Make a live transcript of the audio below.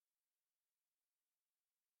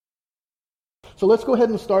So let's go ahead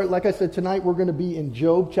and start. Like I said, tonight we're going to be in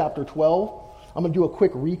Job chapter 12. I'm going to do a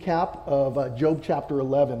quick recap of Job chapter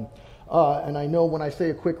 11. And I know when I say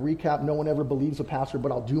a quick recap, no one ever believes a pastor,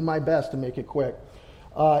 but I'll do my best to make it quick.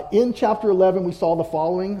 In chapter 11, we saw the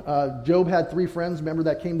following. Job had 3 friends, remember,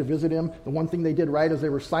 that came to visit him. The one thing they did right is they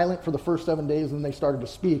were silent for the first 7 days, and then they started to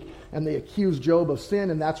speak, and they accused Job of sin,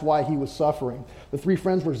 and that's why he was suffering. The 3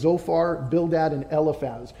 friends were Zophar, Bildad, and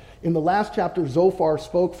Eliphaz. In the last chapter, Zophar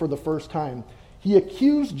spoke for the first time. He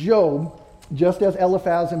accused Job, just as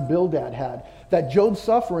Eliphaz and Bildad had, that Job's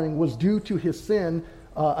suffering was due to his sin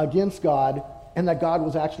against God, and that God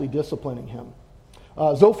was actually disciplining him.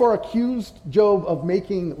 Zophar accused Job of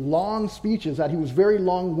making long speeches, that he was very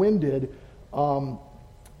long-winded, and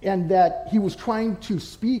that he was trying to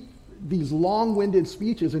speak these long-winded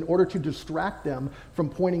speeches in order to distract them from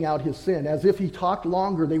pointing out his sin. As if he talked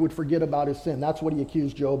longer, they would forget about his sin. That's what he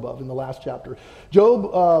accused Job of in the last chapter.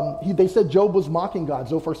 They said Job was mocking God.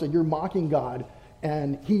 Zophar said, "You're mocking God."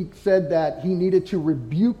 And he said that he needed to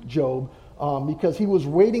rebuke Job because he was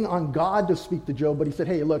waiting on God to speak to Job. But he said,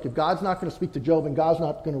 hey, look, if God's not going to speak to Job and God's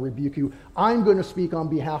not going to rebuke you, I'm going to speak on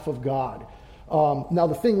behalf of God. Now,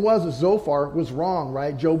 the thing was, is Zophar was wrong,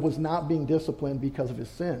 right? Job was not being disciplined because of his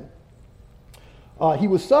sin. He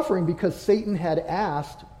was suffering because Satan had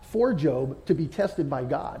asked for Job to be tested by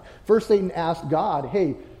God. First, Satan asked God,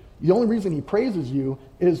 hey, the only reason he praises you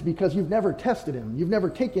is because you've never tested him. You've never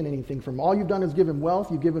taken anything from him. All you've done is give him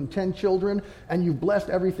wealth, you've given him 10 children, and you've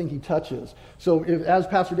blessed everything he touches. So as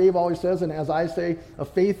Pastor Dave always says, and as I say, a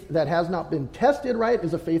faith that has not been tested right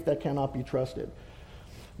is a faith that cannot be trusted.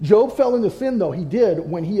 Job fell into sin, though. He did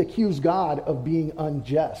when he accused God of being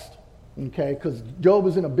unjust. Okay, because Job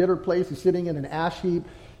is in a bitter place. He's sitting in an ash heap.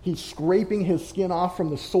 He's scraping his skin off from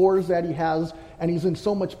the sores that he has, and he's in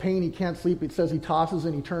so much pain he can't sleep. It says he tosses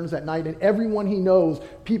and he turns at night, and everyone he knows,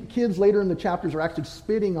 kids later in the chapters are actually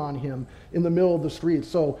spitting on him in the middle of the street.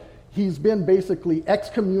 So he's been basically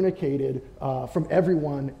excommunicated from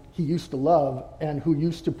everyone he used to love and who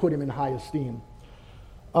used to put him in high esteem.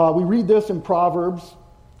 We read this in Proverbs,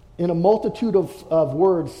 in a multitude of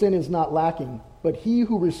words, sin is not lacking, but he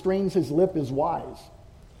who restrains his lip is wise.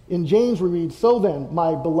 In James we read, so then,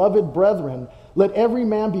 my beloved brethren, let every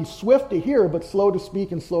man be swift to hear, but slow to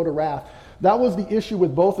speak and slow to wrath. That was the issue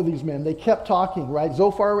with both of these men. They kept talking, right?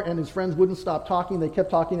 Zophar and his friends wouldn't stop talking. They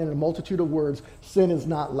kept talking in a multitude of words. Sin is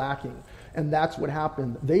not lacking. And that's what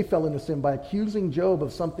happened. They fell into sin by accusing Job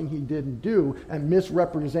of something he didn't do and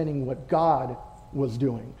misrepresenting what God was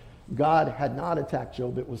doing. God had not attacked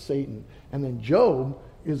Job. It was Satan. And then Job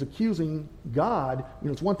is accusing God.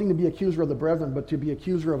 It's one thing to be accuser of the brethren, but to be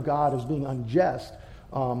accuser of God as being unjust,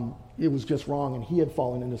 it was just wrong, and he had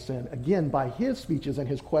fallen into sin, again, by his speeches and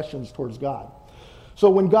his questions towards God.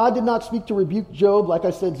 So when God did not speak to rebuke Job, like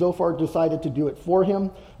I said, Zophar decided to do it for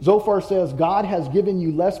him. Zophar says, God has given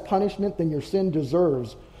you less punishment than your sin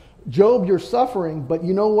deserves. Job, you're suffering, but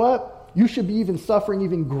you know what? You should be even suffering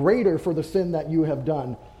even greater for the sin that you have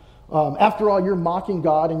done. After all, you're mocking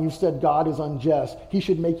God and you said God is unjust. He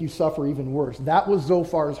should make you suffer even worse. That was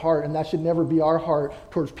Zophar's heart, and that should never be our heart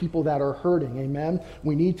towards people that are hurting. Amen?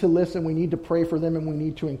 We need to listen, we need to pray for them, and we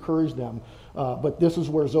need to encourage them. But this is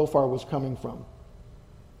where Zophar was coming from.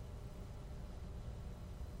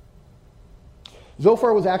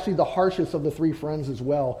 Zophar was actually the harshest of the 3 friends as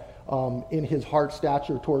well in his heart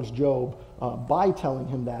stature towards Job by telling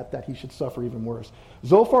him that he should suffer even worse.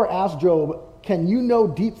 Zophar asked Job, can you know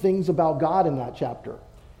deep things about God in that chapter?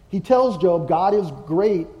 He tells Job, God is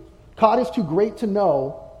great. God is too great to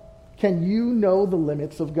know. Can you know the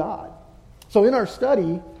limits of God? So in our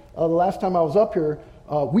study, the last time I was up here,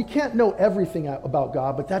 we can't know everything about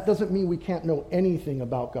God, but that doesn't mean we can't know anything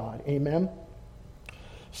about God. Amen?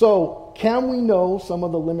 So can we know some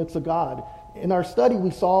of the limits of God? In our study,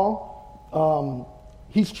 we saw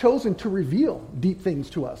he's chosen to reveal deep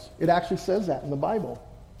things to us. It actually says that in the Bible.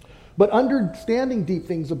 But understanding deep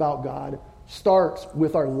things about God starts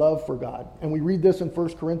with our love for God. And we read this in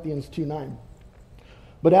 1 Corinthians 2:9.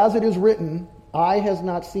 But as it is written, eye has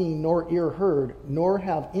not seen, nor ear heard, nor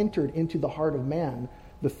have entered into the heart of man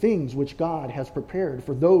the things which God has prepared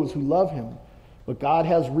for those who love him. But God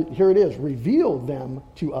has, revealed them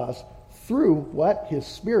to us through what? His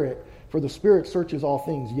Spirit. For the Spirit searches all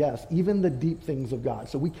things, yes, even the deep things of God.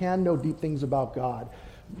 So we can know deep things about God.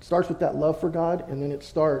 It starts with that love for God, and then it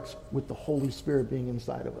starts with the Holy Spirit being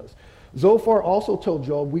inside of us. Zophar also told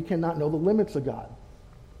Job we cannot know the limits of God.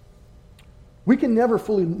 We can never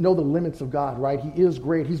fully know the limits of God, right? He is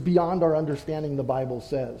great. He's beyond our understanding, the Bible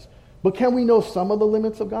says. But can we know some of the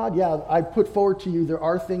limits of God? Yeah, I put forward to you there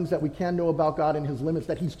are things that we can know about God and his limits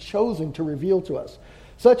that he's chosen to reveal to us,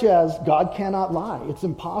 such as God cannot lie. It's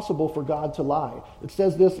impossible for God to lie. It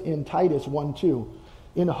says this in Titus 1:2.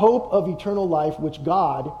 In hope of eternal life, which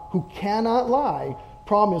God, who cannot lie,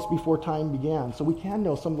 promised before time began. So we can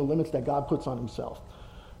know some of the limits that God puts on himself.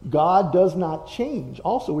 God does not change.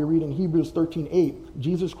 Also, we read in Hebrews 13:8,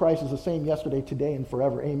 Jesus Christ is the same yesterday, today, and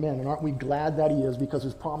forever. Amen. And aren't we glad that he is, because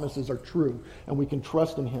his promises are true and we can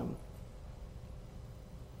trust in him.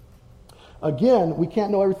 Again, we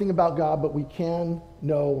can't know everything about God, but we can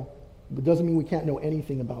know, it doesn't mean we can't know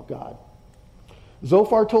anything about God.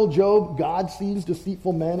 Zophar told Job, God sees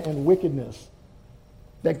deceitful men and wickedness.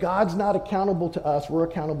 That God's not accountable to us, we're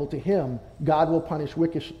accountable to him. God will punish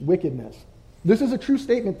wickedness. This is a true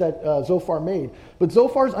statement that Zophar made. But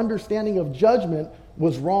Zophar's understanding of judgment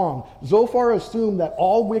was wrong. Zophar assumed that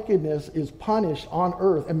all wickedness is punished on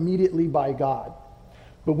earth immediately by God.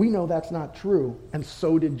 But we know that's not true, and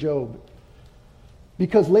so did Job.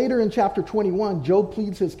 Because later in chapter 21, Job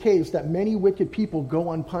pleads his case that many wicked people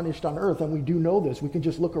go unpunished on earth, and we do know this. We can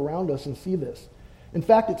just look around us and see this. In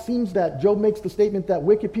fact, it seems that Job makes the statement that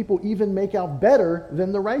wicked people even make out better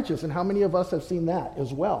than the righteous. And how many of us have seen that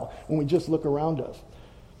as well when we just look around us?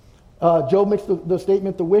 Job makes the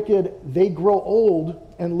statement, the wicked, they grow old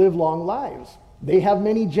and live long lives. They have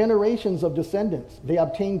many generations of descendants. They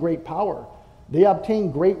obtain great power. They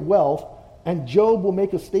obtain great wealth. And Job will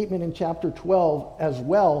make a statement in chapter 12 as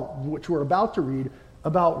well, which we're about to read,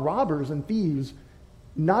 about robbers and thieves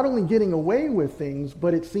not only getting away with things,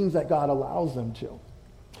 but it seems that God allows them to.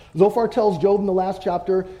 Zophar tells Job in the last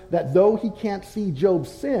chapter that though he can't see Job's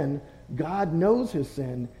sin, God knows his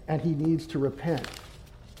sin and he needs to repent.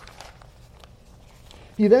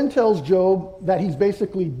 He then tells Job that he's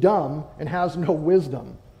basically dumb and has no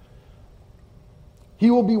wisdom.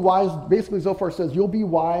 He will be wise. Basically, Zophar says, you'll be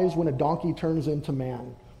wise when a donkey turns into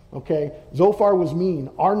man. Okay? Zophar was mean.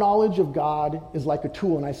 Our knowledge of God is like a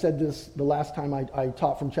tool, and I said this the last time I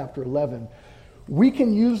taught from chapter 11. We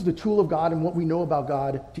can use the tool of God and what we know about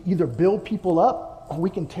God to either build people up or we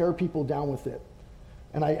can tear people down with it.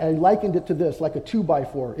 And I likened it to this, like a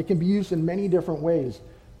 2x4. It can be used in many different ways.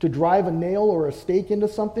 To drive a nail or a stake into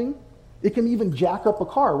something. It can even jack up a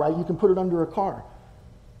car, right? You can put it under a car.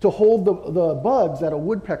 To hold the bugs that a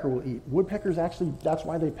woodpecker will eat. Woodpeckers actually, that's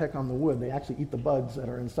why they peck on the wood. They actually eat the bugs that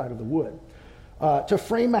are inside of the wood. To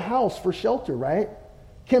frame a house for shelter, right?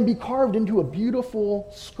 Can be carved into a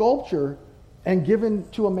beautiful sculpture and given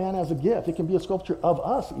to a man as a gift. It can be a sculpture of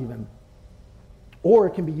us even. Or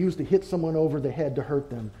it can be used to hit someone over the head to hurt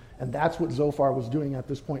them. And that's what Zophar was doing at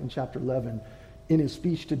this point in chapter 11. In his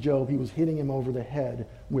speech to Job, he was hitting him over the head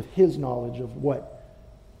with his knowledge of what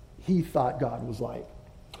he thought God was like.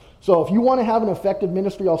 So if you want to have an effective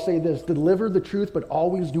ministry, I'll say this: deliver the truth, but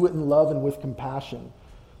always do it in love and with compassion.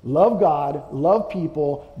 Love God, love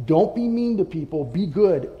people, don't be mean to people, be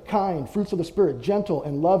good, kind, fruits of the Spirit, gentle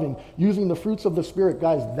and loving, using the fruits of the Spirit.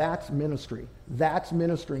 Guys, that's ministry. That's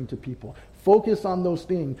ministering to people. Focus on those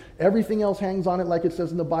things. Everything else hangs on it, like it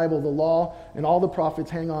says in the Bible. The law and all the prophets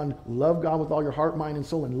hang on. Love God with all your heart, mind, and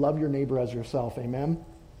soul, and love your neighbor as yourself. Amen?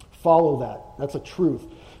 Follow that. That's a truth.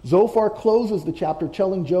 Zophar closes the chapter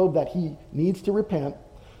telling Job that he needs to repent,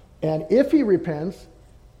 and if he repents,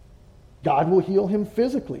 God will heal him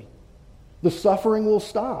physically. The suffering will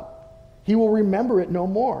stop. He will remember it no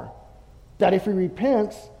more. That if he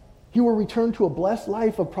repents, he will return to a blessed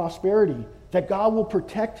life of prosperity. That God will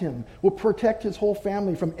protect him, will protect his whole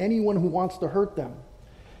family from anyone who wants to hurt them.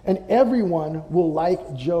 And everyone will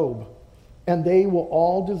like Job, and they will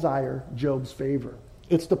all desire Job's favor.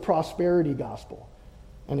 It's the prosperity gospel.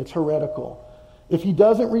 And it's heretical. If he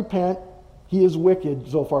doesn't repent, he is wicked,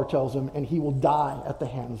 Zophar tells him, and he will die at the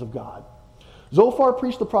hands of God. Zophar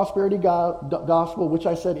preached the prosperity gospel, which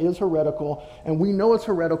I said is heretical, and we know it's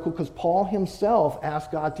heretical because Paul himself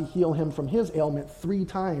asked God to heal him from his ailment 3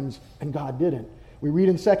 times, and God didn't. We read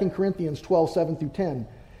in 2 Corinthians 12, 7 through 10,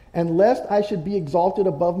 and lest I should be exalted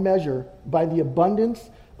above measure by the abundance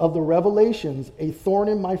of the revelations, a thorn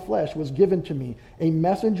in my flesh was given to me, a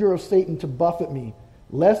messenger of Satan to buffet me,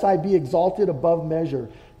 lest I be exalted above measure.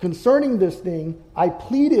 Concerning this thing, I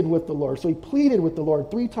pleaded with the Lord. So he pleaded with the Lord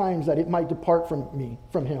 3 times that it might depart from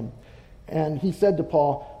him. And he said to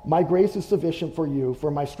Paul, my grace is sufficient for you, for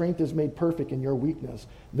my strength is made perfect in your weakness.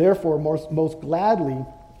 Therefore, most gladly,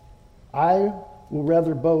 I will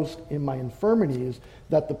rather boast in my infirmities,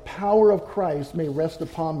 that the power of Christ may rest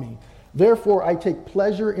upon me. Therefore, I take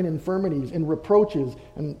pleasure in infirmities, in reproaches.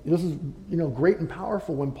 And this is, great and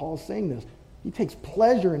powerful when Paul's saying this. He takes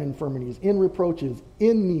pleasure in infirmities, in reproaches,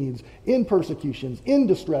 in needs, in persecutions, in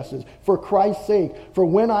distresses, for Christ's sake. For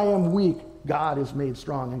when I am weak, God is made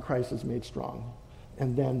strong and Christ is made strong.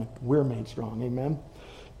 And then we're made strong. Amen?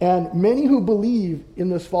 And many who believe in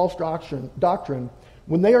this false doctrine,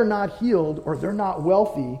 when they are not healed or they're not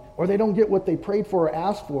wealthy or they don't get what they prayed for or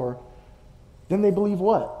asked for, then they believe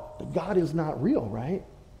what? That God is not real, right?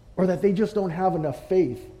 Or that they just don't have enough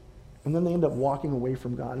faith. And then they end up walking away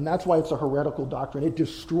from God. And that's why it's a heretical doctrine. It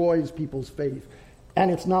destroys people's faith. And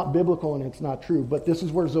it's not biblical and it's not true. But this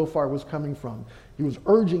is where Zophar was coming from. He was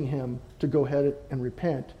urging him to go ahead and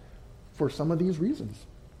repent for some of these reasons.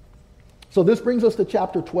 So this brings us to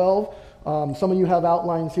chapter 12. Some of you have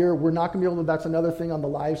outlines here. We're not going to be able to, that's another thing on the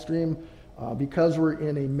live stream. Because we're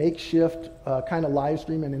in a makeshift kind of live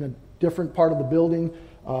stream and in a different part of the building,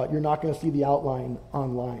 you're not going to see the outline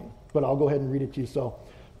online. But I'll go ahead and read it to you. So,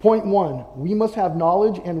 point 1, we must have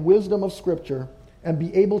knowledge and wisdom of Scripture and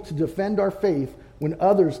be able to defend our faith when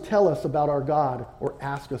others tell us about our God or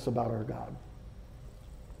ask us about our God.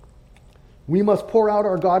 We must pour out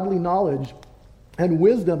our godly knowledge and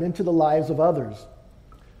wisdom into the lives of others.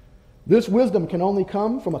 This wisdom can only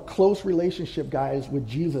come from a close relationship, guys, with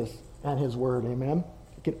Jesus and His Word. Amen?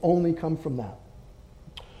 It can only come from that.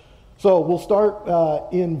 So we'll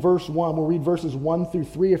start in verse 1. We'll read verses 1 through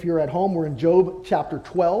 3 if you're at home. We're in Job chapter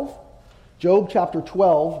 12. Job chapter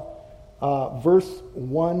 12, verse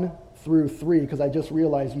 1 through 3, because I just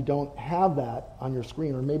realized you don't have that on your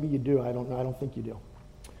screen, or maybe you do. I don't know. I don't think you do.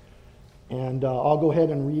 And I'll go ahead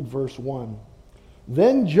and read verse 1.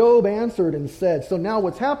 Then Job answered and said, so now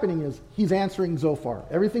what's happening is he's answering Zophar.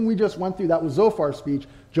 Everything we just went through, that was Zophar's speech.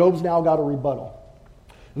 Job's now got a rebuttal.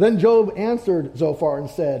 Then Job answered Zophar and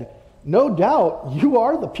said, no doubt you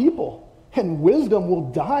are the people, and wisdom will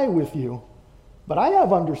die with you. But I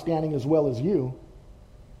have understanding as well as you.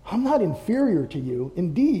 I'm not inferior to you.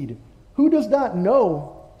 Indeed, who does not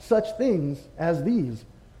know such things as these?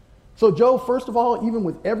 So Job, first of all, even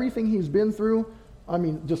with everything he's been through, I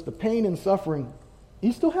mean, just the pain and suffering,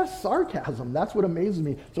 he still has sarcasm. That's what amazes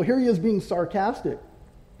me. So here he is being sarcastic.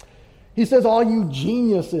 He says, all you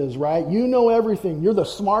geniuses, right? You know everything. You're the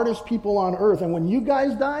smartest people on earth. And when you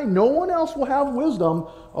guys die, no one else will have wisdom.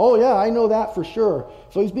 Oh, yeah, I know that for sure.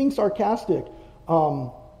 So he's being sarcastic.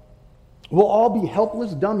 We'll all be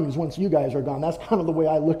helpless dummies once you guys are gone. That's kind of the way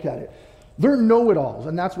I look at it. They're know-it-alls,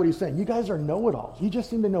 and that's what he's saying. You guys are know-it-alls. You just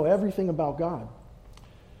seem to know everything about God.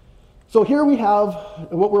 So here we have,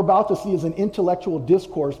 what we're about to see is an intellectual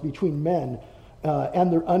discourse between men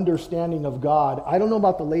and their understanding of God. I don't know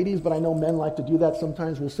about the ladies, but I know men like to do that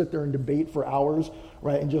sometimes. We'll sit there and debate for hours,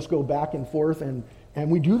 right, and just go back and forth. And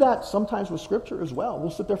we do that sometimes with Scripture as well.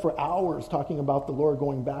 We'll sit there for hours talking about the Lord,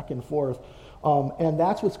 going back and forth. And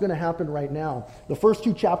that's what's going to happen right now. The first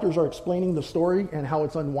 2 chapters are explaining the story and how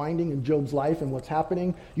it's unwinding in Job's life and what's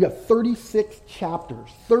happening. You have 36 chapters,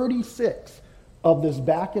 36 of this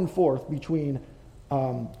back and forth between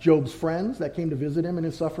Job's friends that came to visit him in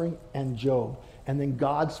his suffering and Job. And then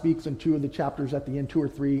God speaks in 2 of the chapters at the end, 2 or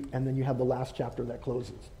 3, and then you have the last chapter that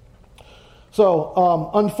closes.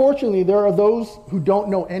 So, unfortunately, there are those who don't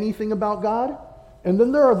know anything about God, and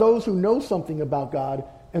then there are those who know something about God,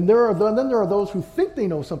 and then there are those who think they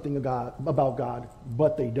know something about God,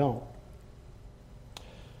 but they don't.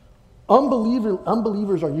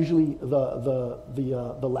 Unbelievers are usually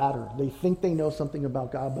the latter. They think they know something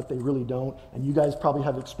about God, but they really don't. And you guys probably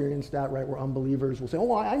have experienced that, right? Where unbelievers will say,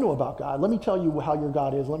 oh, I know about God. Let me tell you how your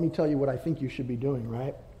God is. Let me tell you what I think you should be doing,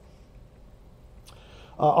 right?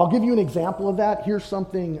 I'll give you an example of that. Here's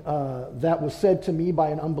something that was said to me by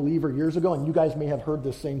an unbeliever years ago, and you guys may have heard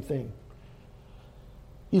the same thing.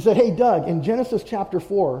 He said, hey, Doug, in Genesis chapter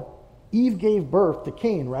 4, Eve gave birth to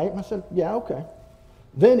Cain, right? And I said, yeah, okay.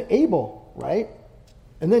 Then Abel, right?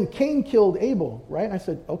 And then Cain killed Abel, right? And I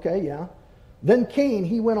said, okay, yeah. Then Cain,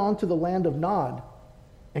 he went on to the land of Nod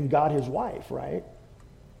and got his wife, right?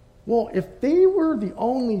 Well, if they were the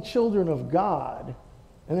only children of God,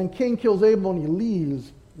 and then Cain kills Abel and he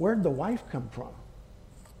leaves, where did the wife come from?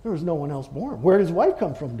 There was no one else born. Where did his wife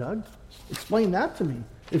come from, Doug? Explain that to me,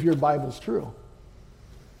 if your Bible's true.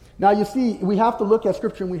 Now, you see, we have to look at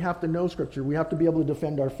Scripture and we have to know Scripture. We have to be able to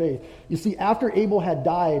defend our faith. You see, after Abel had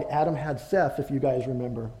died, Adam had Seth, if you guys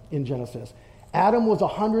remember, in Genesis. Adam was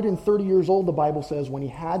 130 years old, the Bible says, when he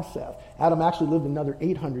had Seth. Adam actually lived another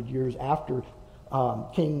 800 years after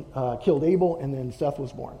Cain killed Abel, and then Seth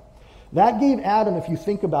was born. That gave Adam, if you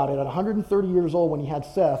think about it, at 130 years old when he had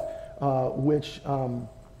Seth, which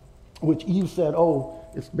Eve said, oh,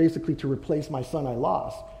 it's basically to replace my son I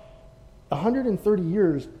lost. 130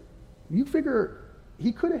 years, you figure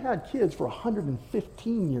he could have had kids for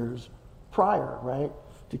 115 years prior, right,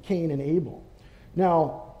 to Cain and Abel.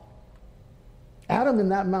 Now, Adam in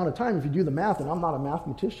that amount of time, if you do the math, and I'm not a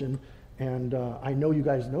mathematician, and I know you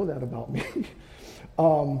guys know that about me,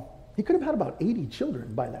 he could have had about 80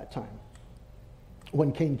 children by that time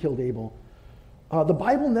when Cain killed Abel. The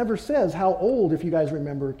Bible never says how old, if you guys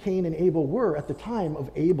remember, Cain and Abel were at the time of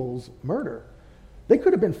Abel's murder. They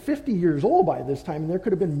could have been 50 years old by this time, and there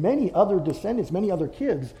could have been many other descendants, many other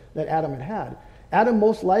kids that Adam had had. Adam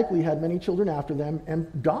most likely had many children after them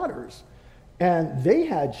and daughters, and they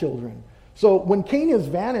had children. So when Cain is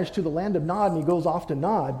vanished to the land of Nod and he goes off to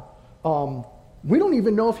Nod, we don't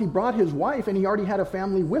even know if he brought his wife and he already had a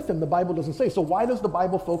family with him. The Bible doesn't say. So why does the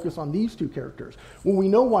Bible focus on these two characters? Well, we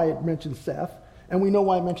know why it mentions Seth, and we know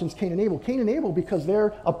why it mentions Cain and Abel. Cain and Abel because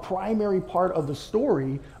they're a primary part of the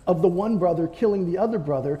story of the one brother killing the other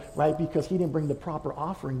brother, right? Because he didn't bring the proper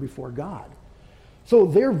offering before God. So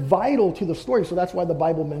they're vital to the story, so that's why the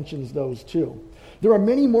Bible mentions those too. There are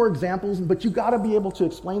many more examples, but you got to be able to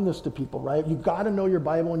explain this to people, right? You got to know your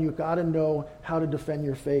Bible, and you got to know how to defend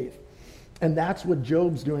your faith. And that's what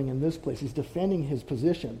Job's doing in this place. He's defending his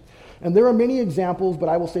position. And there are many examples, but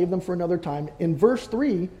I will save them for another time. In verse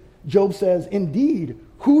 3, Job says, "Indeed,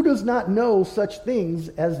 who does not know such things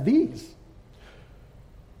as these?"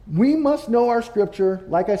 We must know our scripture,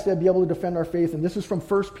 like I said, be able to defend our faith. And this is from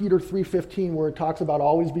 1 Peter 3:15, where it talks about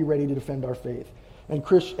always be ready to defend our faith. And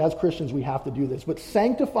as Christians, we have to do this. But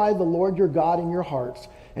sanctify the Lord your God in your hearts,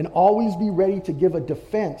 and always be ready to give a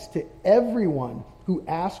defense to everyone who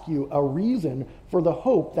asks you a reason for the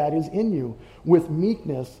hope that is in you, with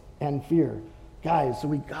meekness and fear. Guys, so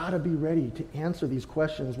we got to be ready to answer these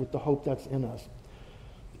questions with the hope that's in us.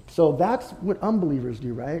 So that's what unbelievers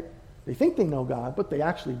do, right? They think they know God, but they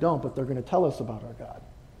actually don't, but they're going to tell us about our God.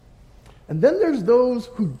 And then there's those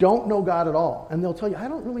who don't know God at all. And they'll tell you, I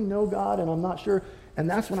don't really know God, and I'm not sure. And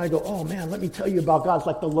that's when I go, oh man, let me tell you about God. It's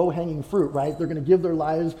like the low-hanging fruit, right? They're going to give their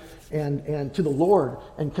lives and to the Lord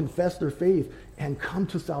and confess their faith and come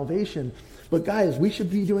to salvation. But guys, we should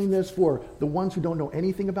be doing this for the ones who don't know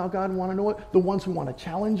anything about God and want to know it, the ones who want to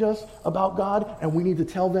challenge us about God, and we need to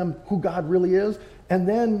tell them who God really is. And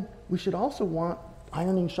then we should also want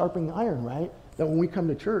ironing sharpening iron, right? That when we come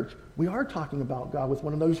to church, we are talking about God with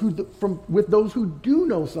one of those with those who do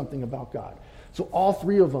know something about God. So all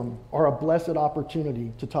three of them are a blessed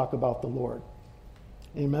opportunity to talk about the Lord.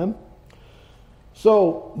 Amen?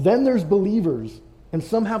 So then there's believers, and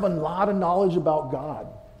some have a lot of knowledge about God,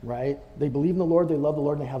 right? They believe in the Lord, they love the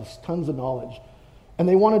Lord, and they have tons of knowledge. And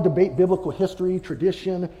they want to debate biblical history,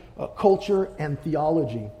 tradition, culture, and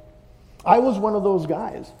theology. I was one of those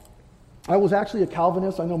guys. I was actually a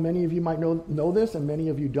Calvinist. I know many of you might know this, and many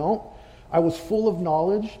of you don't. I was full of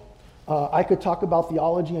knowledge. I could talk about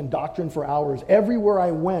theology and doctrine for hours. Everywhere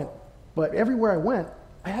I went,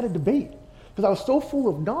 I had a debate. Because I was so full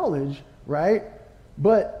of knowledge, right?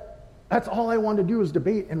 But that's all I wanted to do is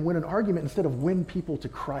debate and win an argument instead of win people to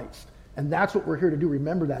Christ. And that's what we're here to do.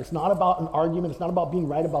 Remember that. It's not about an argument. It's not about being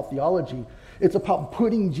right about theology. It's about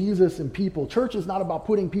putting Jesus in people. Church is not about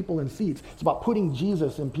putting people in seats. It's about putting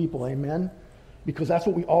Jesus in people. Amen? Because that's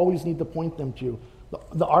what we always need to point them to.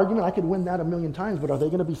 The argument, I could win that a million times, but are they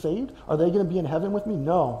going to be saved? Are they going to be in heaven with me?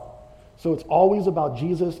 No. So it's always about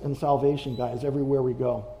Jesus and salvation, guys, everywhere we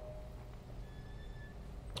go.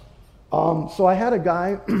 So I had a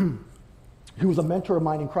guy who was a mentor of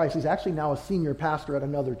mine in Christ. He's actually now a senior pastor at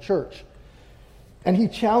another church. And he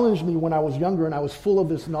challenged me when I was younger, and I was full of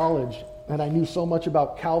this knowledge, and I knew so much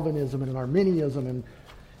about Calvinism and Arminianism.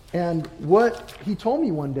 And what he told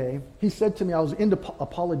me one day, he said to me, I was into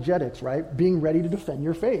apologetics, right? Being ready to defend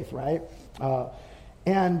your faith, right?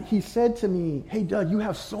 And he said to me, hey, Doug, you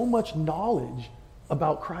have so much knowledge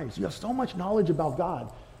about Christ. You have so much knowledge about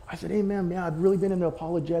God. I said, hey, man, I've really been into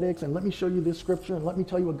apologetics, and let me show you this scripture, and let me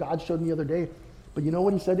tell you what God showed me the other day. But you know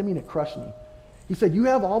what he said to me, and it crushed me. He said, you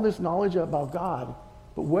have all this knowledge about God,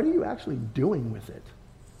 but what are you actually doing with it?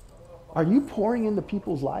 Are you pouring into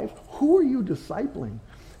people's lives? Who are you discipling?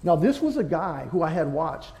 Now, this was a guy who I had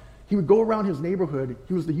watched. He would go around his neighborhood.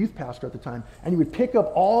 He was the youth pastor at the time. And he would pick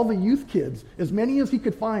up all the youth kids, as many as he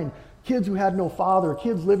could find, kids who had no father,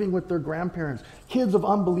 kids living with their grandparents, kids of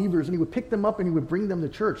unbelievers. And he would pick them up and he would bring them to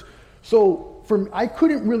church. So I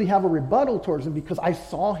couldn't really have a rebuttal towards him because I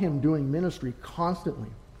saw him doing ministry constantly.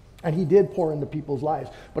 And he did pour into people's lives.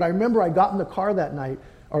 But I remember I got in the car that night,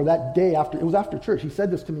 or that day after, it was after church. He said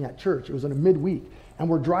this to me at church. It was in a midweek. And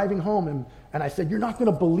we're driving home, and I said, you're not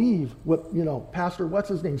going to believe what, Pastor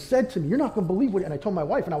what's-his-name said to me. You're not going to believe what, and I told my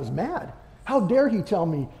wife, and I was mad. How dare he tell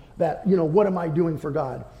me that, what am I doing for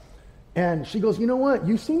God? And she goes, you know what?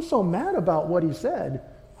 You seem so mad about what he said.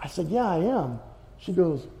 I said, yeah, I am. She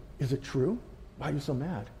goes, Is it true? Why are you so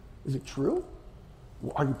mad? Is it true?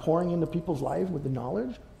 Are you pouring into people's lives with the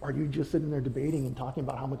knowledge? Or are you just sitting there debating and talking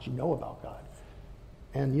about how much you know about God?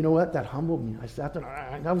 And you know what? That humbled me. I sat there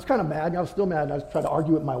and I was kind of mad. I was still mad. I was trying to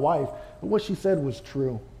argue with my wife. But what she said was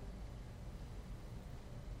true.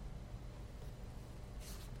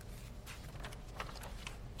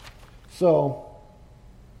 So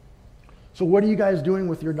what are you guys doing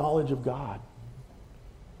with your knowledge of God?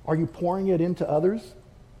 Are you pouring it into others?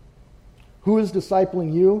 Who is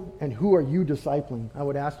discipling you, and who are you discipling? I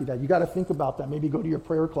would ask you that. You got to think about that. Maybe go to your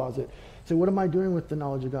prayer closet. Say, what am I doing with the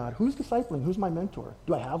knowledge of God? Who's discipling? Who's my mentor?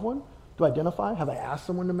 Do I have one? Do I identify? Have I asked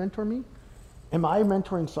someone to mentor me? Am I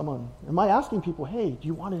mentoring someone? Am I asking people, hey, do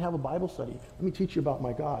you want to have a Bible study? Let me teach you about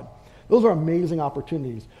my God. Those are amazing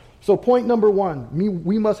opportunities. So point number one,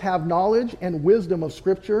 we must have knowledge and wisdom of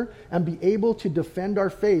Scripture and be able to defend our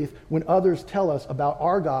faith when others tell us about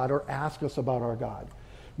our God or ask us about our God.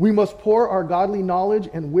 We must pour our godly knowledge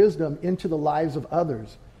and wisdom into the lives of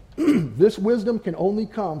others. This wisdom can only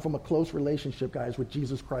come from a close relationship, guys, with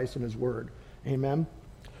Jesus Christ and His Word. Amen?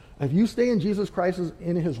 If you stay in Jesus Christ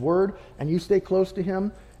in His Word and you stay close to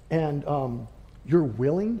Him and you're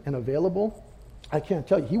willing and available, I can't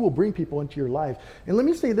tell you, He will bring people into your life. And let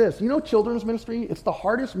me say this, you know children's ministry, it's the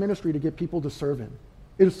hardest ministry to get people to serve in.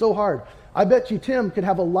 It is so hard. I bet you Tim could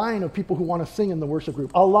have a line of people who want to sing in the worship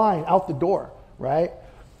group, a line out the door, right?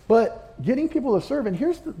 But getting people to serve, and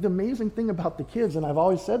here's the amazing thing about the kids, and I've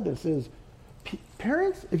always said this, is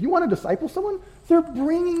parents, if you want to disciple someone, they're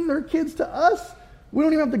bringing their kids to us. We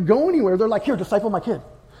don't even have to go anywhere. They're like, here, disciple my kid.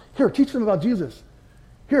 Here, teach them about Jesus.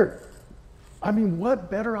 Here. I mean,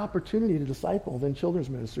 what better opportunity to disciple than children's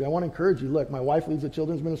ministry? I want to encourage you. Look, my wife leads a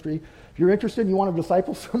children's ministry. If you're interested and you want to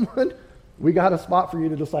disciple someone, we got a spot for you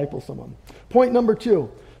to disciple someone. Point number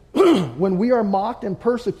two. When we are mocked and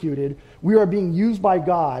persecuted, we are being used by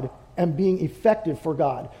God and being effective for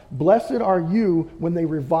God. Blessed are you when they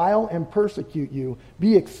revile and persecute you.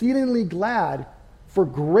 Be exceedingly glad, for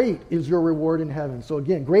great is your reward in heaven. So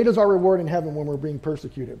again, great is our reward in heaven when we're being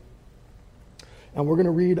persecuted. And we're going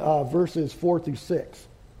to read verses 4 through 6.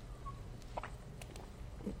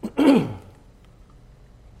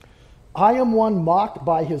 I am one mocked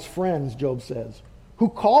by his friends, Job says, who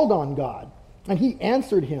called on God, and he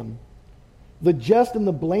answered him. The just and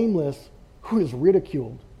the blameless, who is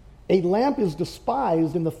ridiculed. A lamp is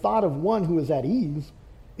despised in the thought of one who is at ease.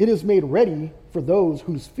 It is made ready for those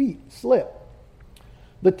whose feet slip.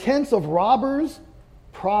 The tents of robbers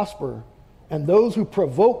prosper, and those who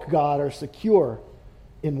provoke God are secure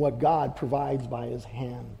in what God provides by his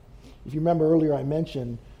hand. If you remember earlier I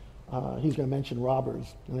mentioned, he's going to mention robbers,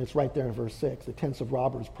 and it's right there in verse 6. The tents of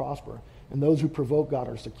robbers prosper, and those who provoke God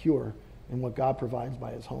are secure in what God provides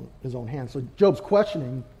by his own hand. So Job's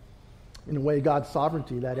questioning, in a way, God's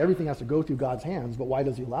sovereignty, that everything has to go through God's hands, but why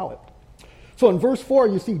does he allow it? So in verse 4,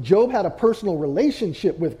 you see Job had a personal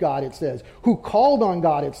relationship with God, it says, who called on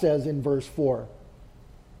God, it says in verse 4.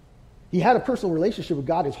 He had a personal relationship with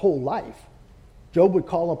God his whole life. Job would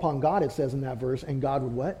call upon God, it says in that verse, and God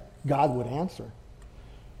would what? God would answer.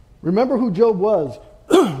 Remember who Job was,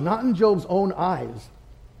 not in Job's own eyes,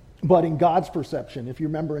 but in God's perception. If you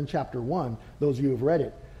remember in chapter 1, those of you who have read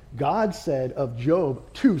it, God said of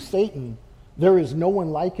Job to Satan, there is no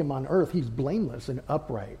one like him on earth. He's blameless and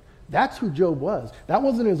upright. That's who Job was. That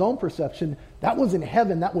wasn't his own perception. That was in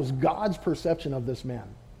heaven. That was God's perception of this man.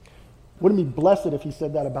 Wouldn't it be blessed if he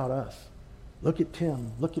said that about us? Look at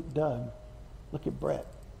Tim. Look at Doug. Look at Brett.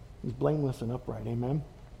 He's blameless and upright. Amen?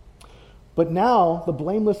 But now, the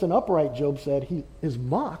blameless and upright, Job said, he is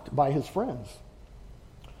mocked by his friends.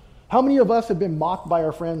 How many of us have been mocked by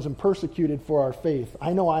our friends and persecuted for our faith?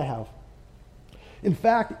 I know I have. In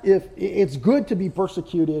fact, if it's good to be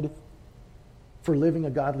persecuted for living a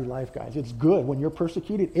godly life, guys. It's good. When you're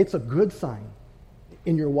persecuted, it's a good sign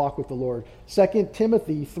in your walk with the Lord. 2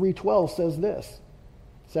 Timothy 3:12 says this.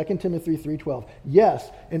 2 Timothy 3:12. Yes,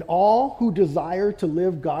 and all who desire to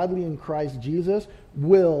live godly in Christ Jesus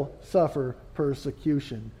will suffer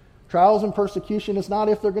persecution. Trials and persecution, it's not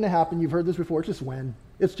if they're going to happen. You've heard this before. It's just when.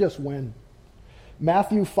 It's just when.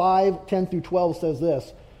 Matthew 5:10-12 says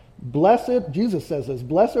this. Jesus says this,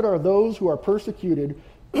 blessed are those who are persecuted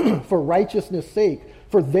for righteousness' sake,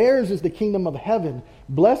 for theirs is the kingdom of heaven.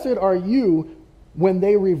 Blessed are you when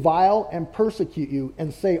they revile and persecute you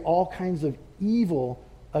and say all kinds of evil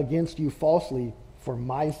against you falsely for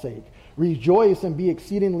my sake. Rejoice and be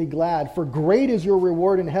exceedingly glad, for great is your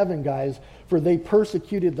reward in heaven, guys, for they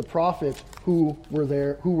persecuted the prophets who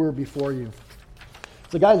were before you.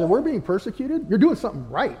 So guys, if we're being persecuted, you're doing something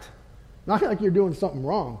right. Not like you're doing something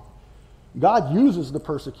wrong. God uses the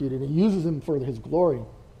persecuted and uses them for his glory.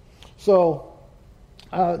 So,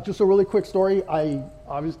 just a really quick story. I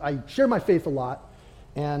share my faith a lot.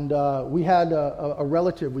 And we had a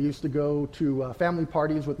relative. We used to go to family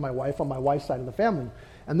parties with my wife on my wife's side of the family.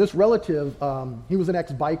 And this relative, he was an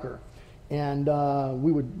ex-biker. And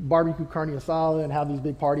we would barbecue carne asada and have these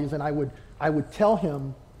big parties. And I would tell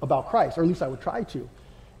him about Christ, or at least I would try to.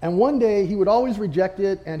 And one day he would always reject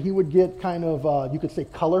it, and he would get kind of, you could say,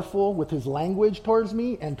 colorful with his language towards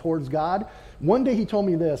me and towards God. One day he told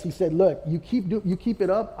me this. He said, look, you keep it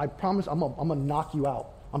up, I promise I'm gonna knock you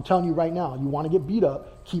out. I'm telling you right now, you want to get beat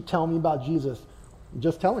up, keep telling me about Jesus. I'm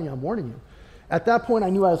just telling you, I'm warning you. At that point, I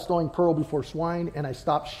knew I was throwing pearl before swine, and I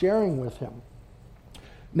stopped sharing with him.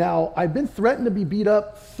 Now, I've been threatened to be beat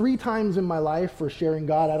up 3 times in my life for sharing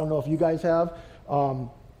God. I don't know if you guys have.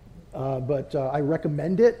 But I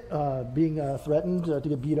recommend it, being threatened to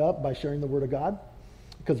get beat up by sharing the Word of God,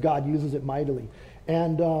 because God uses it mightily.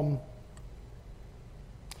 And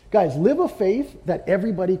guys, live a faith that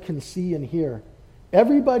everybody can see and hear.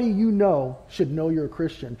 Everybody you know should know you're a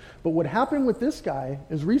Christian. But what happened with this guy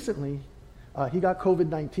is recently he got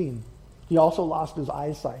COVID-19. He also lost his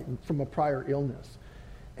eyesight from a prior illness.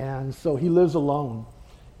 And so he lives alone.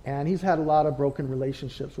 And he's had a lot of broken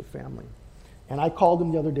relationships with family. And I called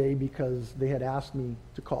him the other day because they had asked me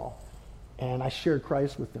to call. And I shared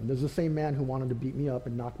Christ with them. There's the same man who wanted to beat me up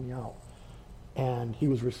and knock me out. And he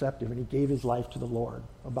was receptive, and he gave his life to the Lord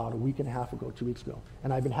about a week and a half ago, 2 weeks ago.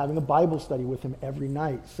 And I've been having a Bible study with him every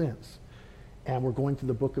night since. And we're going through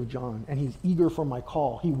the book of John. And he's eager for my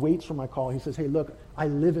call. He waits for my call. He says, hey, look, I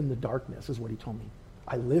live in the darkness, is what he told me.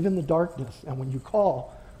 I live in the darkness. And when you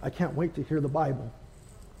call, I can't wait to hear the Bible.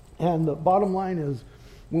 And the bottom line is,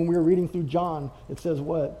 when we were reading through John, it says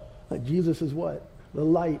what? That Jesus is what? The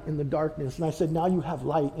light in the darkness. And I said, now you have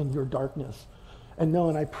light in your darkness. And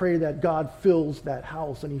I pray that God fills that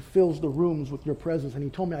house and he fills the rooms with your presence. And he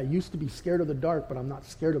told me, I used to be scared of the dark, but I'm not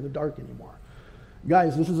scared of the dark anymore.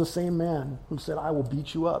 Guys, this is the same man who said, I will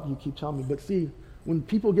beat you up. You keep telling me. But see, when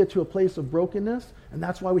people get to a place of brokenness, and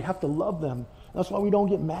that's why we have to love them. That's why we don't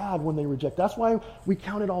get mad when they reject. That's why we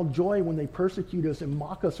count it all joy when they persecute us and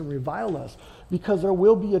mock us and revile us. Because there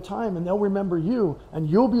will be a time and they'll remember you, and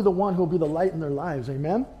you'll be the one who will be the light in their lives.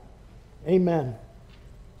 Amen? Amen.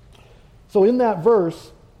 So in that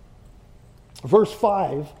verse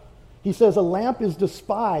 5, he says, a lamp is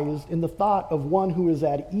despised in the thought of one who is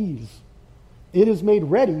at ease. It is made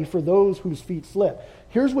ready for those whose feet slip.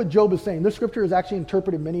 Here's what Job is saying. This scripture is actually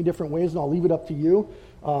interpreted many different ways, and I'll leave it up to you.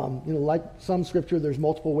 Like some scripture, there's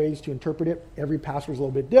multiple ways to interpret it. Every pastor is a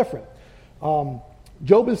little bit different.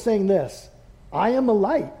 Job is saying this, I am a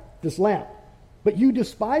light, this lamp, but you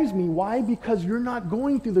despise me. Why? Because you're not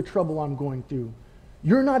going through the trouble I'm going through.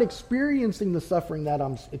 You're not experiencing the suffering that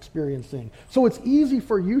I'm experiencing. So it's easy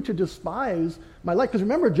for you to despise my light. Because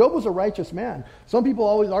remember, Job was a righteous man. Some people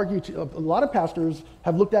always argue, a lot of pastors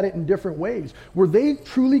have looked at it in different ways. Were they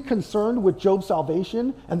truly concerned with Job's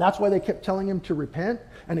salvation, and that's why they kept telling him to repent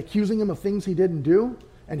and accusing him of things he didn't do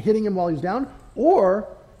and hitting him while he's down? Or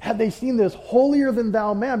had they seen this holier than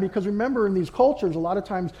thou man? Because remember, in these cultures, a lot of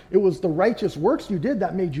times it was the righteous works you did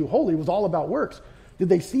that made you holy. It was all about works. Did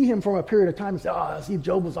they see him from a period of time and say, see,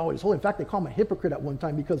 Job was always holy? In fact, they call him a hypocrite at one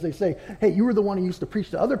time because they say, hey, you were the one who used to preach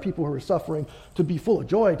to other people who were suffering to be full of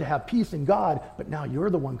joy, to have peace in God, but now you're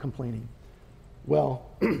the one complaining. Well,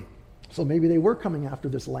 so maybe they were coming after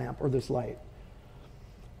this lamp or this light.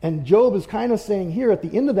 And Job is kind of saying here at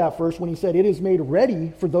the end of that verse when he said, it is made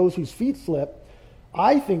ready for those whose feet slip.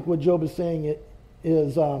 I think what Job is saying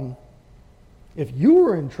is, if you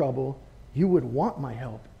were in trouble, you would want my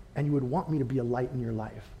help. And you would want me to be a light in your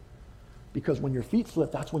life. Because when your feet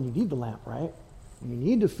slip, that's when you need the lamp, right? When you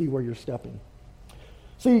need to see where you're stepping.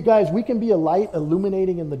 See, guys, we can be a light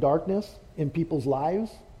illuminating in the darkness in people's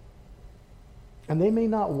lives. And they may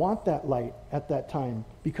not want that light at that time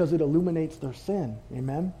because it illuminates their sin.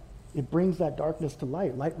 Amen? It brings that darkness to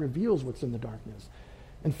light. Light reveals what's in the darkness.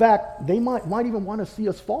 In fact, they might even want to see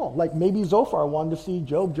us fall. Like maybe Zophar wanted to see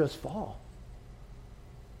Job just fall.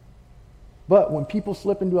 But when people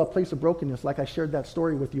slip into a place of brokenness, like I shared that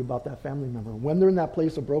story with you about that family member, when they're in that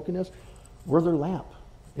place of brokenness, we're their lamp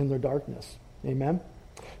in their darkness. Amen?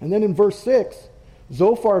 And then in verse 6,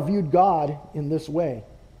 Zophar viewed God in this way.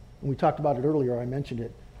 And we talked about it earlier, I mentioned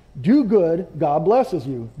it. Do good, God blesses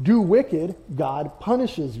you. Do wicked, God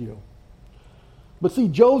punishes you. But see,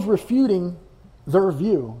 Job's refuting their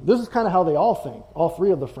view. This is kind of how they all think, all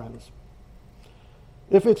three of the friends.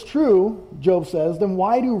 If it's true, Job says, then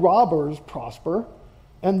why do robbers prosper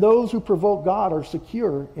and those who provoke God are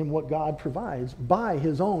secure in what God provides by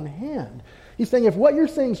his own hand? He's saying if what you're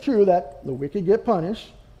saying is true, that the wicked get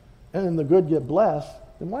punished and the good get blessed,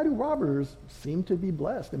 then why do robbers seem to be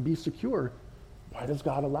blessed and be secure? Why does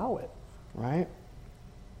God allow it, right?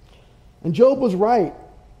 And Job was right.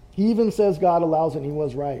 He even says God allows it, and he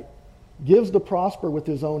was right. Gives the prosper with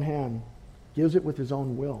his own hand. Gives it with his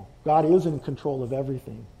own will. God is in control of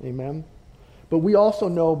everything. Amen? But we also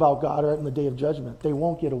know about God right in the day of judgment. They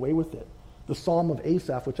won't get away with it. The Psalm of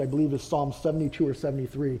Asaph, which I believe is Psalm 72 or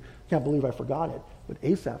 73, can't believe I forgot it, but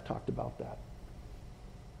Asaph talked about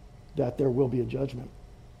that there will be a judgment.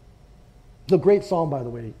 It's a great psalm, by the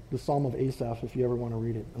way, the Psalm of Asaph, if you ever want to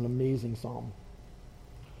read it. An amazing psalm.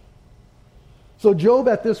 So Job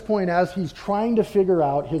at this point, as he's trying to figure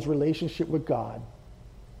out his relationship with God,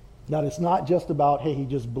 that it's not just about, hey, he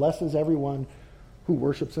just blesses everyone who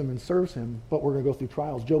worships him and serves him, but we're going to go through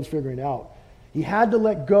trials. Job's figuring it out. He had to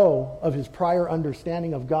let go of his prior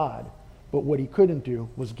understanding of God, but what he couldn't do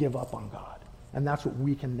was give up on God. And that's what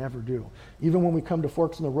we can never do. Even when we come to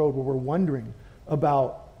forks in the road where we're wondering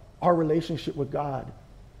about our relationship with God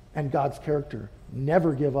and God's character,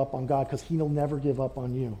 never give up on God, because he'll never give up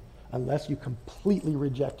on you unless you completely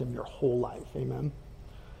reject him your whole life. Amen?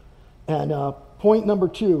 And point number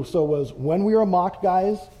 2, was when we are mocked,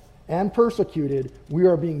 guys, and persecuted, we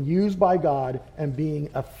are being used by God and being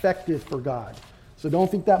effective for God. So don't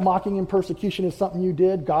think that mocking and persecution is something you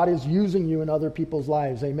did. God is using you in other people's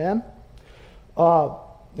lives. Amen?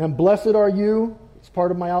 And blessed are you, it's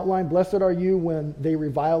part of my outline, blessed are you when they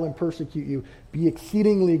revile and persecute you. Be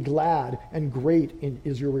exceedingly glad, and great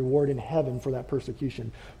is your reward in heaven for that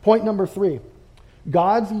persecution. Point number 3,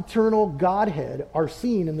 God's eternal Godhead are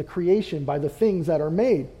seen in the creation by the things that are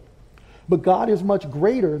made. But God is much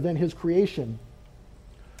greater than his creation.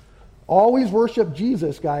 Always worship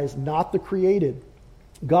Jesus, guys, not the created.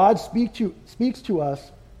 God speaks to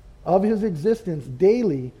us of his existence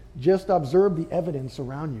daily. Just observe the evidence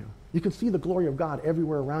around you. You can see the glory of God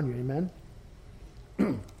everywhere around you.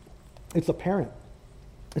 Amen? It's apparent.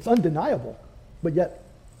 It's undeniable. But yet,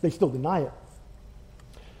 they still deny it.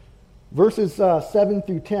 Verses 7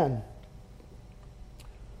 through 10.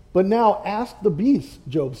 But now ask the beasts,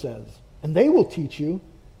 Job says, and they will teach you,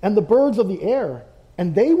 and the birds of the air,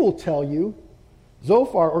 and they will tell you,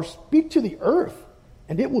 Zophar, or speak to the earth,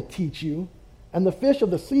 and it will teach you, and the fish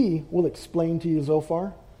of the sea will explain to you,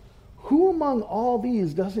 Zophar. Who among all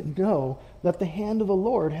these doesn't know that the hand of the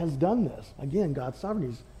Lord has done this? Again, God's sovereignty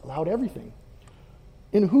has allowed everything.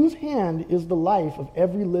 In whose hand is the life of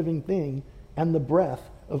every living thing and the breath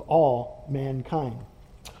of all mankind?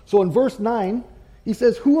 So in verse 9, he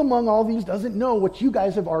says, who among all these doesn't know what you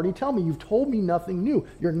guys have already told me? You've told me nothing new.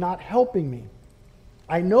 You're not helping me.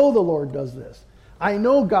 I know the Lord does this. I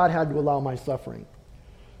know God had to allow my suffering.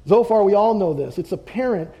 Zophar, we all know this. It's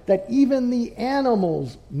apparent that even the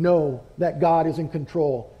animals know that God is in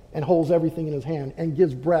control and holds everything in his hand and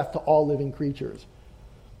gives breath to all living creatures.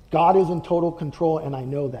 God is in total control, and I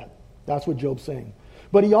know that. That's what Job's saying.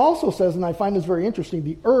 But he also says, and I find this very interesting,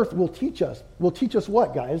 the earth will teach us. Will teach us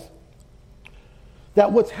what, guys?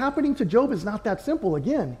 That what's happening to Job is not that simple.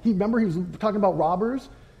 Again, remember he was talking about robbers?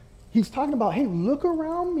 He's talking about, hey, look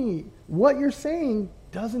around me. What you're saying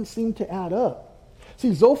doesn't seem to add up.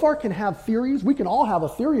 See, Zophar can have theories. We can all have a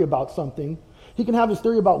theory about something. He can have his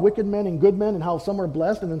theory about wicked men and good men and how some are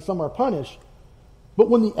blessed and then some are punished. But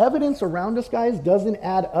when the evidence around us, guys, doesn't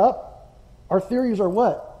add up, our theories are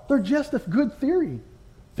what? They're just a good theory.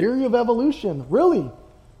 Theory of evolution. Really?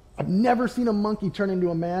 I've never seen a monkey turn into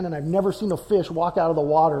a man, and I've never seen a fish walk out of the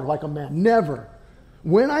water like a man. Never.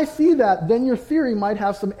 When I see that, then your theory might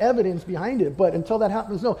have some evidence behind it. But until that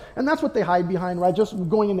happens, no. And that's what they hide behind, right? Just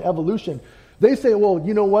going into evolution. They say, well,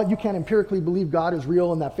 you know what? You can't empirically believe God is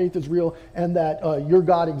real and that faith is real and that your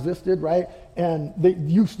God existed, right? And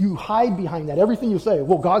you hide behind that. Everything you say,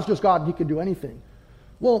 well, God's just God and he can do anything.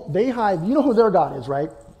 Well, they hide. You know who their God is,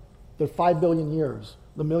 right? The 5 billion years,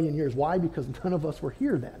 the million years. Why? Because none of us were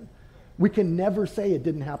here then. We can never say it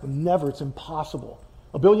didn't happen. Never. It's impossible.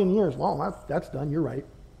 A billion years. Well, that's done. You're right.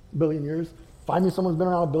 A billion years. Find me someone's been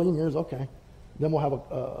around a billion years. Okay. Then we'll have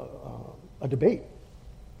a debate.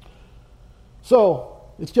 So,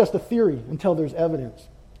 it's just a theory until there's evidence.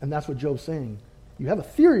 And that's what Job's saying. You have a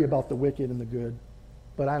theory about the wicked and the good,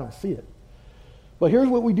 but I don't see it. But here's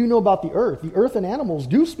what we do know about the earth. The earth and animals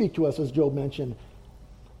do speak to us, as Job mentioned.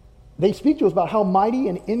 They speak to us about how mighty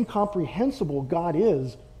and incomprehensible God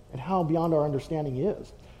is and how beyond our understanding he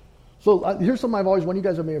is. So here's something I've always wondered.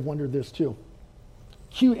 You guys may have wondered this too.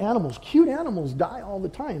 Cute animals die all the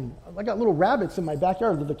time. I got little rabbits in my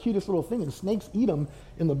backyard. They're the cutest little thing, and snakes eat them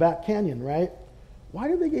in the back canyon, right? Why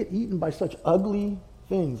do they get eaten by such ugly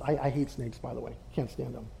things? I hate snakes, by the way. Can't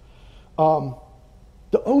stand them.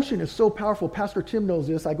 The ocean is so powerful. Pastor Tim knows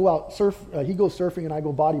this. I go out he goes surfing and I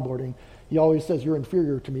go bodyboarding. He always says, you're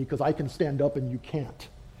inferior to me because I can stand up and you can't.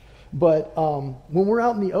 But when we're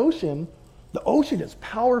out in the ocean is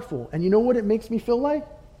powerful. And you know what it makes me feel like?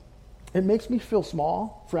 It makes me feel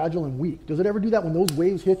small, fragile, and weak. Does it ever do that when those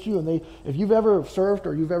waves hit you? And if you've ever surfed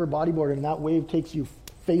or you've ever bodyboarded and that wave takes you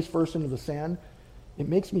face first into the sand, it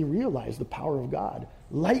makes me realize the power of God.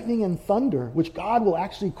 Lightning and thunder, which God will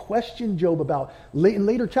actually question Job about. In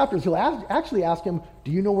later chapters, he'll actually ask him,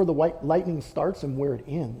 do you know where the lightning starts and where it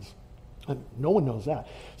ends? And no one knows that.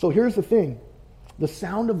 So here's the thing. The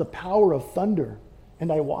sound of the power of thunder,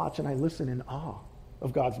 and I watch and I listen in awe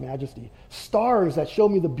of God's majesty. Stars that show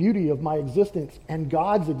me the beauty of my existence and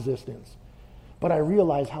God's existence. But I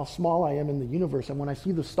realize how small I am in the universe. And when I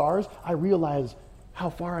see the stars, I realize how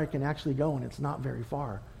far I can actually go, and it's not very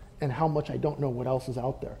far. And how much I don't know what else is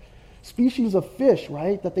out there. Species of fish,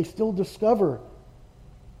 right, that they still discover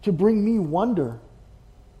to bring me wonder.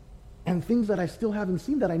 And things that I still haven't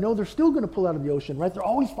seen that I know they're still going to pull out of the ocean, right? They're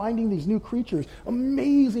always finding these new creatures,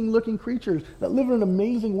 amazing looking creatures that live in an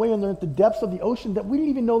amazing way, and they're at the depths of the ocean that we didn't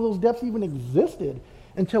even know those depths even existed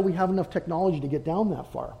until we have enough technology to get down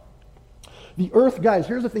that far. The earth, guys,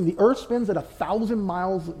 here's the thing. The earth spins at 1,000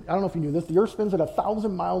 miles. I don't know if you knew this. The earth spins at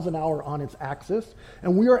 1,000 miles an hour on its axis.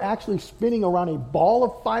 And we are actually spinning around a ball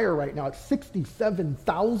of fire right now at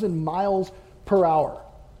 67,000 miles per hour.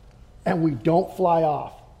 And we don't fly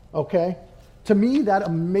off. Okay? To me, that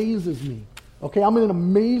amazes me. Okay? I'm in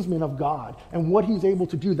amazement of God and what he's able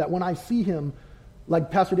to do, that when I see him,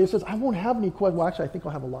 like Pastor Dave says, I won't have any questions. Well, actually, I think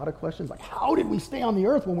I'll have a lot of questions. Like, how did we stay on the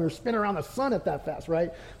earth when we were spinning around the sun at that fast,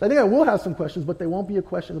 right? So I think I will have some questions, but they won't be a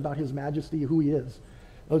question about his majesty, who he is.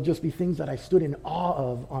 It'll just be things that I stood in awe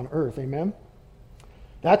of on earth. Amen?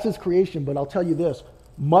 That's his creation, but I'll tell you this.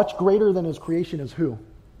 Much greater than his creation is who?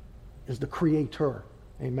 Is the Creator.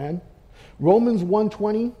 Amen? Romans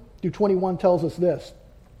 1:20-21 tells us this.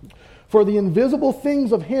 For the invisible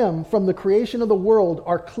things of him from the creation of the world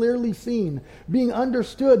are clearly seen, being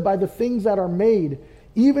understood by the things that are made,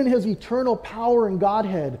 even his eternal power and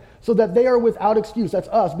Godhead, so that they are without excuse. That's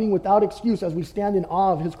us, being without excuse as we stand in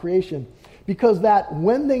awe of his creation. Because that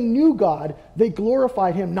when they knew God, they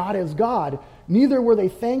glorified him not as God, neither were they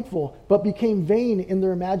thankful, but became vain in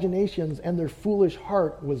their imaginations, and their foolish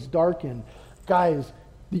heart was darkened. Guys,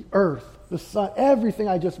 the earth, the sun, everything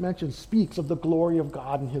I just mentioned speaks of the glory of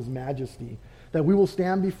God and his majesty. That we will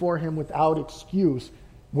stand before him without excuse,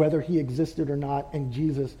 whether he existed or not, and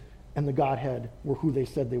Jesus and the Godhead were who they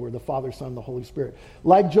said they were, the Father, Son, and the Holy Spirit.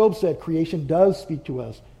 Like Job said, creation does speak to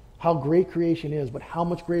us, how great creation is, but how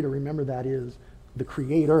much greater, remember, that is the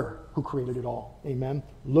Creator who created it all. Amen?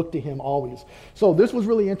 Look to him always. So this was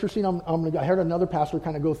really interesting. I heard another pastor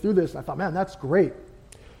kind of go through this, and I thought, man, that's great.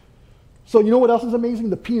 So you know what else is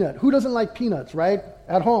amazing? The peanut. Who doesn't like peanuts, right?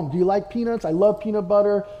 At home, do you like peanuts? I love peanut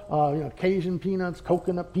butter, Cajun peanuts,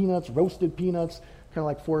 coconut peanuts, roasted peanuts, kind of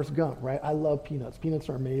like Forrest Gump, right? I love peanuts. Peanuts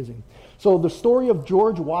are amazing. So the story of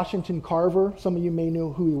George Washington Carver, some of you may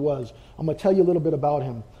know who he was. I'm going to tell you a little bit about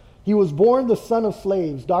him. He was born the son of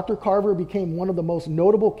slaves. Dr. Carver became one of the most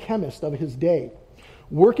notable chemists of his day.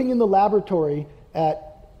 Working in the laboratory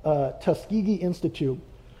at Tuskegee Institute,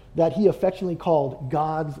 that he affectionately called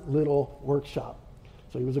God's little workshop.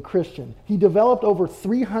 So he was a Christian. He developed over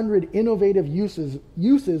 300 innovative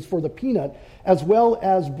uses for the peanut, as well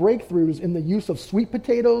as breakthroughs in the use of sweet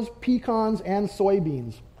potatoes, pecans, and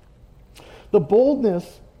soybeans. The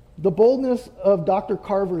boldness of Dr.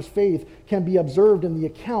 Carver's faith can be observed in the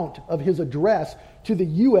account of his address to the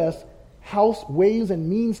U.S. House Ways and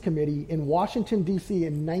Means Committee in Washington, D.C.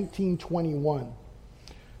 in 1921.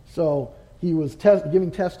 So he was giving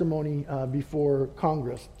testimony before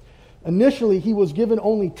Congress. Initially, he was given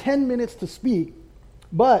only 10 minutes to speak,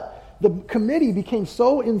 but the committee became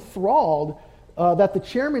so enthralled that the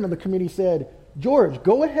chairman of the committee said, George,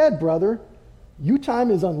 go ahead, brother. Your time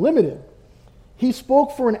is unlimited. He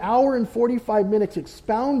spoke for an hour and 45 minutes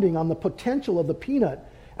expounding on the potential of the peanut.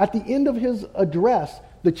 At the end of his address,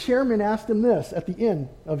 the chairman asked him this at the end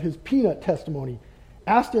of his peanut testimony.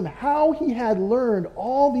 Asked him how he had learned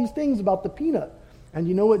all these things about the peanut. And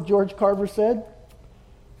you know what George Carver said?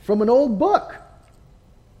 From an old book.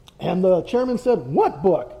 And the chairman said, what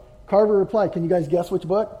book? Carver replied, can you guys guess which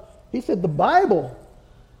book? He said, the Bible.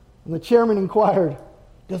 And the chairman inquired,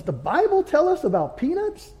 does the Bible tell us about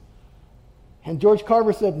peanuts? And George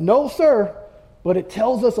Carver said, no, sir, but it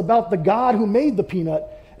tells us about the God who made the peanut.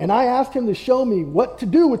 And I asked him to show me what to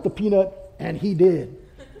do with the peanut, and he did.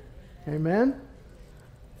 Amen?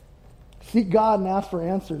 Seek God and ask for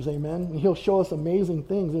answers, amen? And he'll show us amazing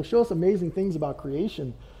things. He'll show us amazing things about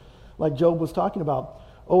creation, like Job was talking about.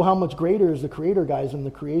 Oh, how much greater is the Creator, guys, than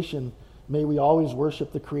the creation. May we always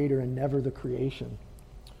worship the Creator and never the creation.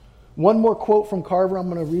 One more quote from Carver I'm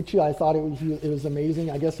going to read you. I thought it was amazing.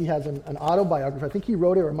 I guess he has an autobiography. I think he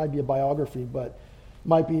wrote it, or it might be a biography, but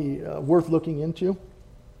might be worth looking into.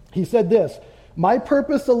 He said this: "My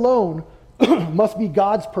purpose alone must be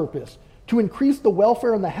God's purpose, to increase the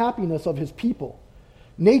welfare and the happiness of his people.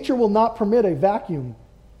 Nature will not permit a vacuum.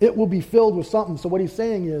 It will be filled with something." So what he's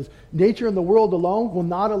saying is, nature and the world alone will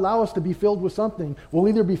not allow us to be filled with something. We'll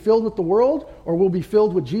either be filled with the world or we'll be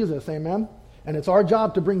filled with Jesus. Amen? And it's our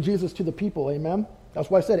job to bring Jesus to the people. Amen?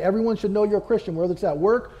 That's why I said everyone should know you're a Christian, whether it's at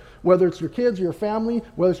work, whether it's your kids or your family,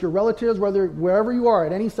 whether it's your relatives, wherever you are,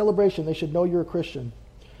 at any celebration, they should know you're a Christian.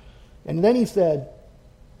 And then he said,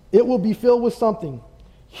 it will be filled with something.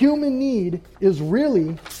 Human need is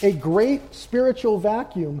really a great spiritual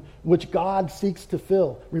vacuum which God seeks to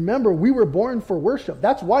fill. Remember, we were born for worship.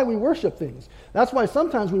 That's why we worship things. That's why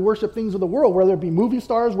sometimes we worship things of the world, whether it be movie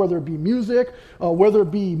stars, whether it be music, whether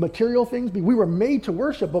it be material things. We were made to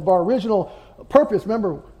worship, but our original purpose,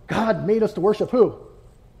 remember, God made us to worship who?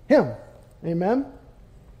 Him. Amen?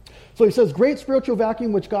 So he says, great spiritual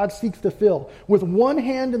vacuum which God seeks to fill. With one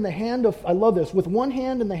hand in the hand of, I love this, with one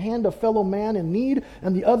hand in the hand of fellow man in need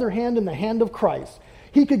and the other hand in the hand of Christ.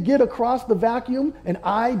 He could get across the vacuum and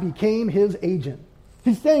I became his agent.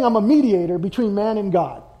 He's saying I'm a mediator between man and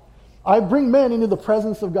God. I bring men into the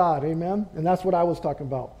presence of God. Amen? And that's what I was talking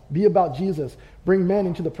about. Be about Jesus. Bring men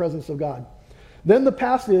into the presence of God. Then the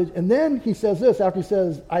passage, and then he says this after he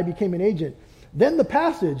says, I became an agent. Then the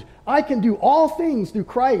passage, I can do all things through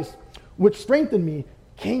Christ, which strengthened me,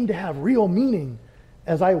 came to have real meaning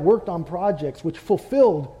as I worked on projects which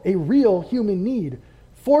fulfilled a real human need.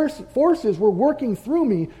 Forces were working through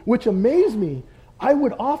me, which amazed me. I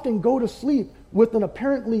would often go to sleep with an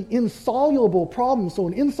apparently insoluble problem, so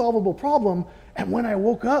an insolvable problem, and when I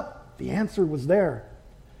woke up, the answer was there.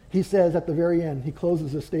 He says at the very end, he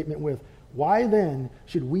closes this statement with, why then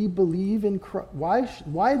should we believe in Christ?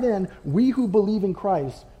 Why then, we who believe in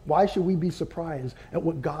Christ, why should we be surprised at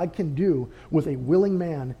what God can do with a willing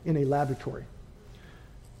man in a laboratory?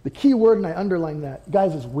 The key word, and I underline that,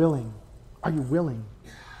 guys, is willing. Are you willing?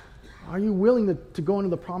 Are you willing to go into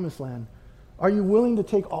the promised land? Are you willing to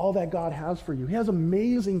take all that God has for you? He has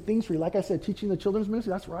amazing things for you. Like I said, teaching the children's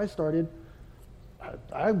ministry, that's where I started.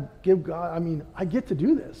 I give God, I get to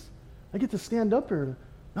do this. I get to stand up here.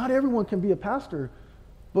 Not everyone can be a pastor,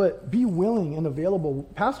 but be willing and available.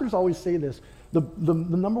 Pastors always say this. The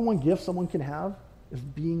number one gift someone can have is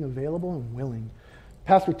being available and willing.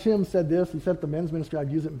 Pastor Tim said this. He said at the men's ministry, I've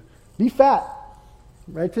used it. Be fat.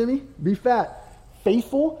 Right, Timmy? Be fat.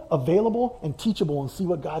 Faithful, available, and teachable, and see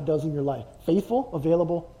what God does in your life. Faithful,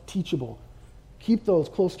 available, teachable. Keep those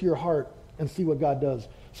close to your heart and see what God does.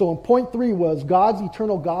 So in point 3 was God's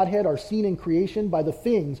eternal Godhead are seen in creation by the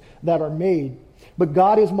things that are made. But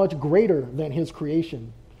God is much greater than his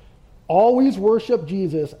creation. Always worship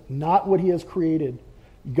Jesus, not what he has created.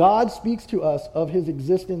 God speaks to us of his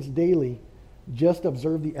existence daily. Just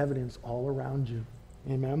observe the evidence all around you.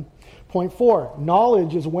 Amen. Point 4,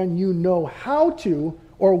 knowledge is when you know how to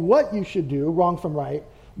or what you should do, wrong from right.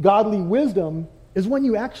 Godly wisdom is when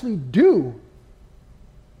you actually do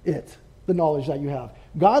it, the knowledge that you have.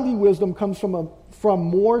 Godly wisdom comes from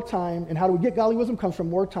more time, and how do we get godly wisdom? Comes from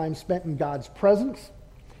more time spent in God's presence,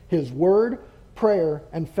 his word, prayer,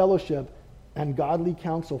 and fellowship, and godly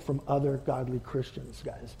counsel from other godly Christians,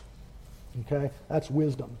 guys. Okay? That's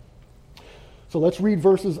wisdom. So let's read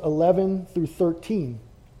verses 11 through 13.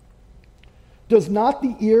 Does not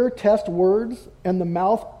the ear test words and the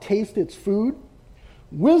mouth taste its food?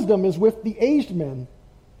 Wisdom is with the aged men,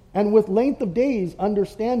 and with length of days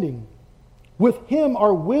understanding. With him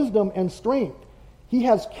are wisdom and strength. He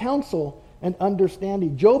has counsel and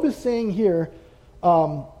understanding. Job is saying here,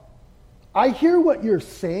 I hear what you're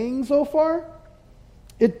saying so far.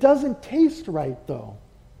 It doesn't taste right, though.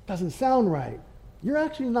 It doesn't sound right. You're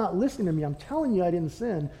actually not listening to me. I'm telling you I didn't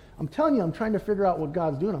sin. I'm telling you I'm trying to figure out what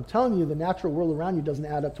God's doing. I'm telling you the natural world around you doesn't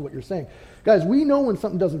add up to what you're saying. Guys, we know when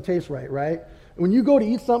something doesn't taste right? When you go to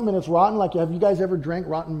eat something and it's rotten, like have you guys ever drank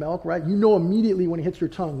rotten milk, right? You know immediately when it hits your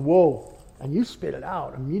tongue, whoa, and you spit it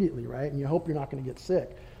out immediately, right? And you hope you're not going to get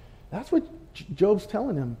sick. That's what Job's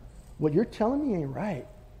telling him. What you're telling me ain't right.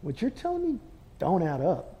 What you're telling me don't add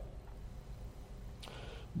up.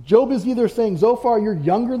 Job is either saying, Zophar, you're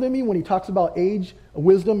younger than me when he talks about age.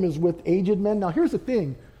 Wisdom is with aged men. Now, here's the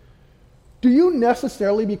thing. Do you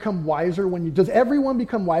necessarily become wiser does everyone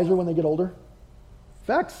become wiser when they get older? In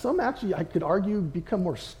fact, some actually, I could argue, become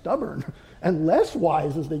more stubborn and less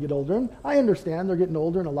wise as they get older. And I understand they're getting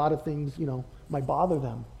older and a lot of things, might bother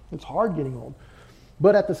them. It's hard getting old.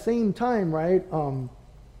 But at the same time, right,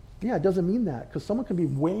 it doesn't mean that, because someone can be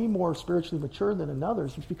way more spiritually mature than another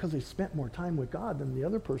just because they spent more time with God than the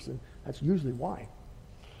other person. That's usually why.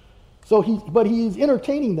 So he's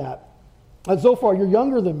entertaining that. Zophar, you're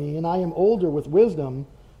younger than me, and I am older with wisdom.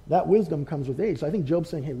 That wisdom comes with age. So I think Job's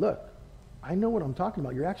saying, hey, look, I know what I'm talking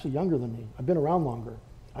about. You're actually younger than me. I've been around longer.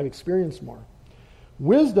 I've experienced more.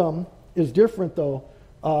 Wisdom is different, though.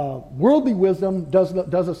 Worldly wisdom does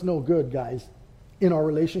us no good, guys, in our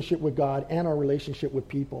relationship with God and our relationship with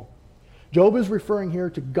people. Job is referring here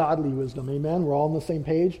to godly wisdom. Amen? We're all on the same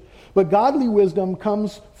page. But godly wisdom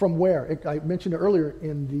comes from where? I mentioned it earlier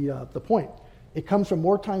in the point. It comes from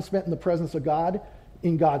more time spent in the presence of God,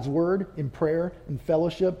 in God's word, in prayer, in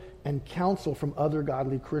fellowship, and counsel from other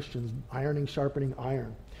godly Christians, ironing, sharpening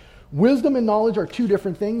iron. Wisdom and knowledge are two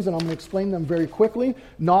different things, and I'm going to explain them very quickly.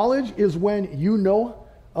 Knowledge is when you know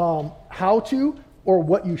how to or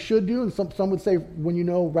what you should do, and some would say when you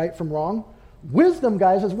know right from wrong. Wisdom,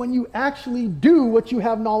 guys, is when you actually do what you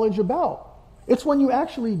have knowledge about. It's when you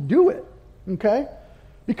actually do it, okay?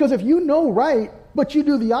 Because if you know right, but you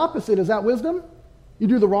do the opposite, is that wisdom? You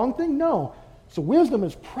do the wrong thing? No. So wisdom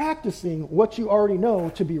is practicing what you already know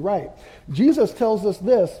to be right. Jesus tells us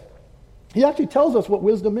this. He actually tells us what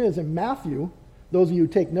wisdom is in Matthew. Those of you who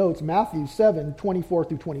take notes, Matthew 7, 24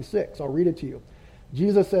 through 26. I'll read it to you.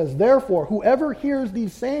 Jesus says, therefore, whoever hears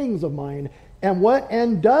these sayings of mine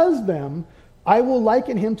and does them, I will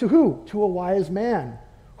liken him to who? To a wise man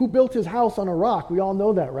who built his house on a rock. We all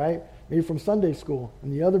know that, right? Maybe from Sunday school.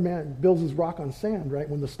 And the other man builds his rock on sand, right?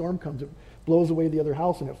 When the storm comes, it blows away the other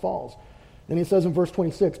house and it falls. And he says in verse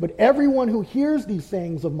 26, but everyone who hears these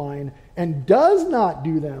sayings of mine and does not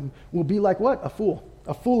do them will be like what? A fool.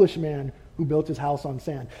 A foolish man who built his house on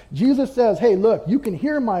sand. Jesus says, hey, look, you can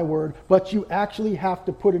hear my word, but you actually have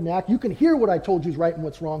to put it in act. You can hear what I told you is right and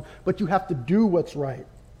what's wrong, but you have to do what's right.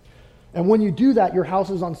 And when you do that, your house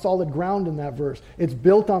is on solid ground in that verse. It's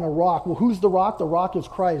built on a rock. Well, who's the rock? The rock is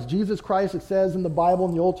Christ. Jesus Christ, it says in the Bible,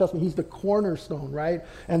 in the Old Testament, he's the cornerstone, right?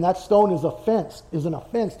 And that stone is an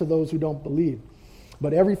offense to those who don't believe.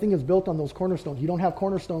 But everything is built on those cornerstones. You don't have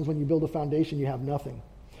cornerstones when you build a foundation, you have nothing.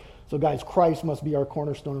 So guys, Christ must be our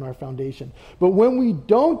cornerstone and our foundation. But when we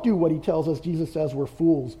don't do what he tells us, Jesus says we're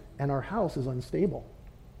fools and our house is unstable.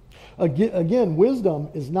 Again, wisdom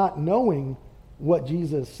is not knowing what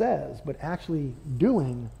Jesus says, but actually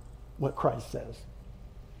doing what Christ says.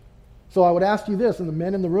 So I would ask you this, and the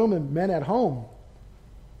men in the room and men at home,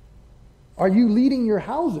 are you leading your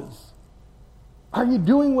houses? Are you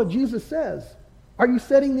doing what Jesus says? Are you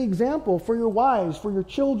setting the example for your wives, for your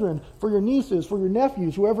children, for your nieces, for your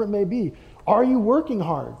nephews, whoever it may be? Are you working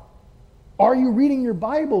hard? Are you reading your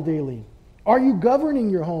Bible daily? Are you governing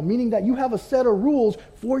your home, meaning that you have a set of rules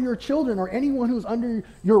for your children or anyone who's under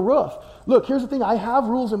your roof? Look, here's the thing. I have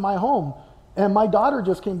rules in my home, and my daughter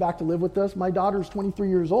just came back to live with us. My daughter's 23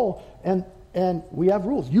 years old, and we have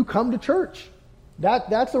rules. You come to church.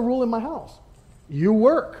 That's a rule in my house. You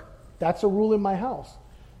work. That's a rule in my house.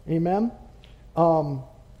 Amen?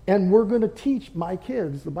 And we're going to teach my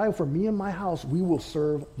kids the Bible. For me and my house, we will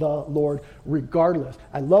serve the Lord regardless.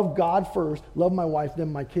 I love God first, love my wife,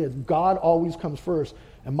 then my kids. God always comes first.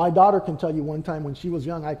 And my daughter can tell you one time when she was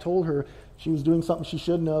young, I told her she was doing something she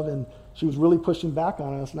shouldn't have, and she was really pushing back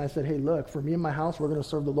on us. And I said, hey, look, for me and my house, we're going to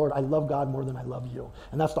serve the Lord. I love God more than I love you.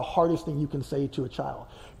 And that's the hardest thing you can say to a child.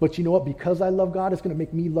 But you know what? Because I love God, it's going to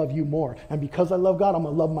make me love you more. And because I love God, I'm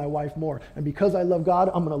going to love my wife more. And because I love God,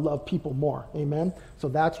 I'm going to love people more. Amen? So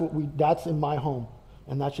that's in my home.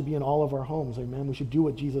 And that should be in all of our homes. Amen? We should do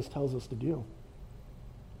what Jesus tells us to do.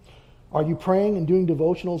 Are you praying and doing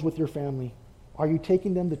devotionals with your family? Are you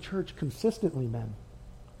taking them to church consistently, men?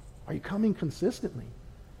 Are you coming consistently?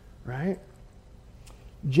 Right?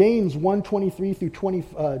 James 1:23 through 20,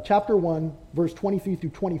 chapter 1, verse 23 through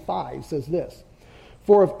 25 says this.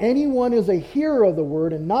 For if anyone is a hearer of the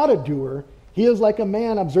word and not a doer, he is like a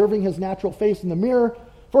man observing his natural face in the mirror.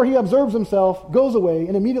 For he observes himself, goes away,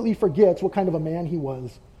 and immediately forgets what kind of a man he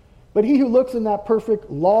was. But he who looks in that perfect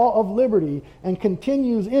law of liberty and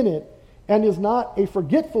continues in it, and is not a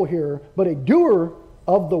forgetful hearer, but a doer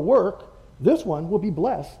of the work, this one will be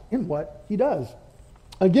blessed in what he does.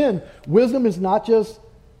 Again, wisdom is not just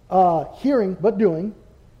hearing, but doing.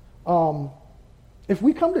 If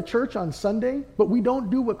we come to church on Sunday, but we don't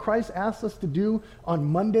do what Christ asks us to do on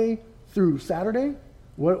Monday through Saturday,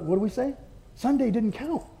 what do we say? Sunday didn't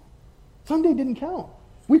count. Sunday didn't count.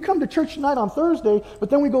 We come to church tonight on Thursday, but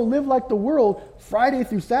then we go live like the world Friday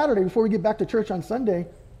through Saturday before we get back to church on Sunday.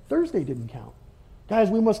 Thursday didn't count. Guys,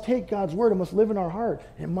 we must take God's word. It must live in our heart.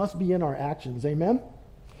 It must be in our actions. Amen?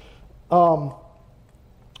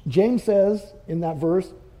 James says in that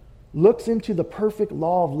verse, looks into the perfect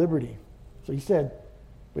law of liberty. So he said,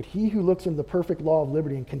 but he who looks into the perfect law of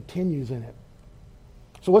liberty and continues in it.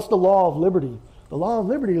 So what's the law of liberty? The law of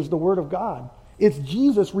liberty is the Word of God. It's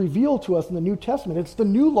Jesus revealed to us in the New Testament. It's the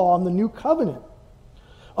new law and the new covenant.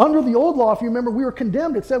 Under the old law, if you remember, we were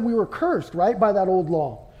condemned. It said we were cursed, right, by that old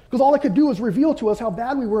law. Because all it could do was reveal to us how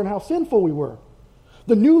bad we were and how sinful we were.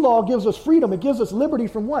 The new law gives us freedom. It gives us liberty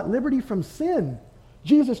from what? Liberty from sin.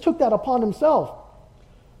 Jesus took that upon himself.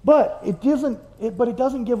 But it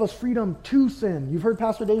doesn't give us freedom to sin. You've heard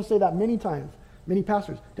Pastor Dave say that many times, many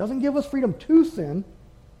pastors. It doesn't give us freedom to sin.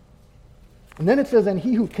 And then it says, and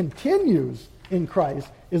he who continues in Christ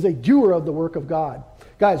is a doer of the work of God.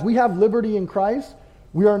 Guys, we have liberty in Christ.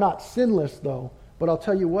 We are not sinless, though. But I'll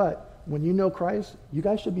tell you what, when you know Christ, you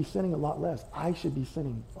guys should be sinning a lot less. I should be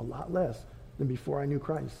sinning a lot less than before I knew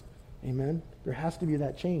Christ. Amen? There has to be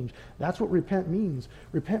that change. That's what repent means.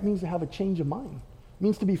 Repent means to have a change of mind. It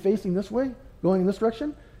means to be facing this way, going in this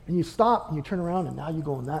direction, and you stop and you turn around and now you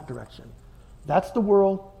go in that direction. That's the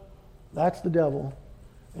world. That's the devil.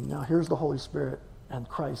 And now here's the Holy Spirit, and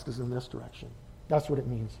Christ is in this direction. That's what it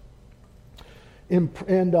means.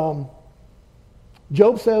 And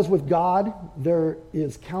Job says with God there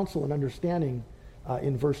is counsel and understanding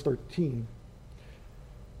in verse 13.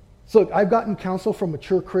 So I've gotten counsel from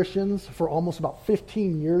mature Christians for almost about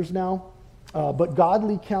 15 years now. But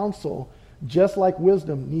godly counsel, just like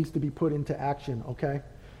wisdom, needs to be put into action, okay?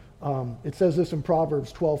 It says this in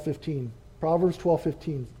Proverbs 12:15. Proverbs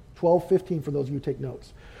 12:15 for those of you who take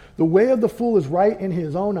notes. The way of the fool is right in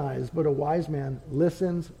his own eyes, but a wise man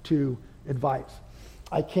listens to advice.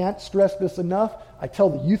 I can't stress this enough. I tell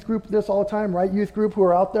the youth group this all the time, right? Youth group who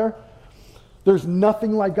are out there. There's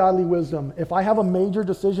nothing like godly wisdom. If I have a major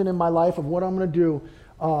decision in my life of what I'm going to do,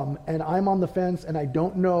 and I'm on the fence and I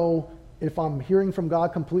don't know if I'm hearing from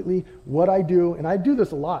God completely, what I do, and I do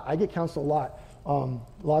this a lot. I get counsel a lot.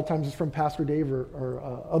 A lot of times it's from Pastor Dave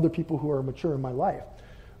or other people who are mature in my life.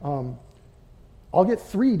 I'll get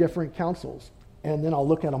 3 different counsels, and then I'll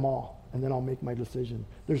look at them all, and then I'll make my decision.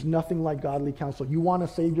 There's nothing like godly counsel. You want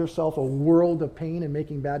to save yourself a world of pain and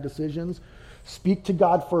making bad decisions? Speak to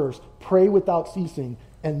God first, pray without ceasing,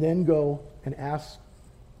 and then go and ask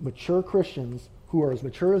mature Christians who are as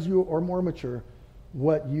mature as you or more mature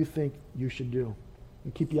what you think you should do.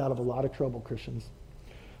 And keep you out of a lot of trouble, Christians.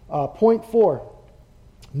 Point 4,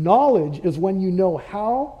 knowledge is when you know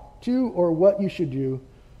how to or what you should do.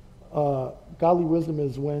 Godly wisdom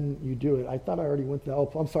is when you do it. I thought I already went there.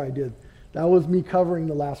 Oh, I'm sorry, I did. That was me covering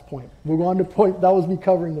the last point. We're going to point. That was me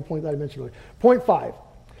covering the point that I mentioned earlier. Point 5,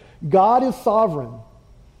 God is sovereign.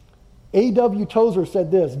 A.W. Tozer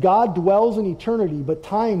said this, God dwells in eternity, but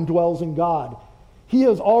time dwells in God. He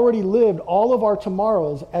has already lived all of our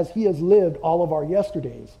tomorrows as he has lived all of our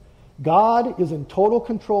yesterdays. God is in total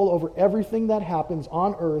control over everything that happens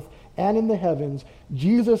on earth and in the heavens.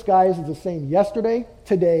 Jesus, guys, is the same yesterday,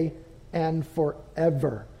 today, and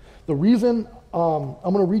forever. The reason, I'm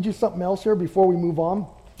going to read you something else here before we move on.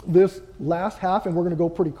 This last half, and we're going to go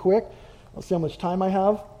pretty quick. Let's see how much time I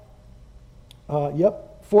have.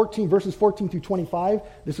 14, verses 14 through 25.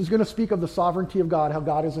 This is going to speak of the sovereignty of God, how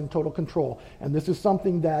God is in total control. And this is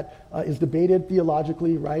something that is debated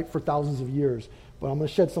theologically, right, for thousands of years. But I'm going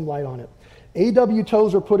to shed some light on it. A.W.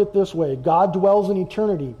 Tozer put it this way, God dwells in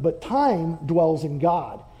eternity, but time dwells in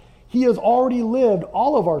God. He has already lived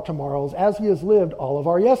all of our tomorrows as he has lived all of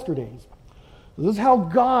our yesterdays. This is how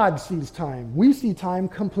God sees time. We see time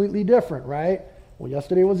completely different, right? Well,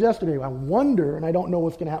 yesterday was yesterday. I wonder, and I don't know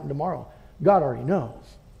what's going to happen tomorrow. God already knows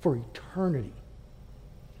for eternity.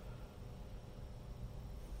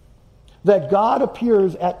 That God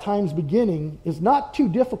appears at time's beginning is not too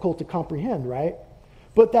difficult to comprehend, right?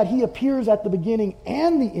 But that he appears at the beginning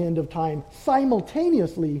and the end of time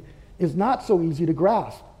simultaneously is not so easy to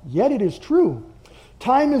grasp. Yet it is true.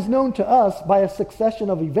 Time is known to us by a succession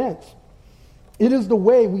of events. It is the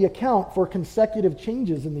way we account for consecutive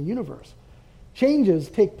changes in the universe. Changes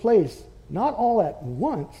take place not all at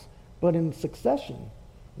once, but in succession,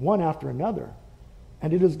 one after another.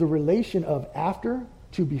 And it is the relation of after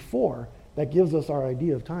to before that gives us our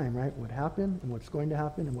idea of time, right? What happened and what's going to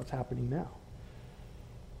happen and what's happening now.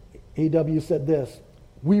 A.W. said this,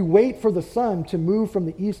 we wait for the sun to move from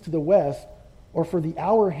the east to the west or for the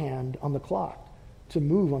hour hand on the clock to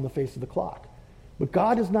move on the face of the clock. But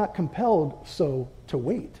God is not compelled so to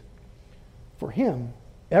wait. For him,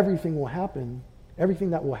 everything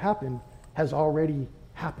that will happen has already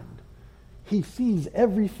happened. He sees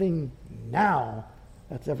everything now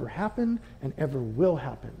that's ever happened and ever will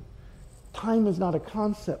happen. Time is not a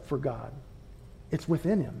concept for God. It's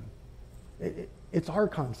within him. It's our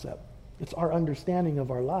concept. It's our understanding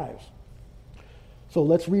of our lives. So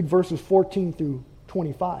let's read verses 14 through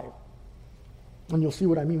 25. And you'll see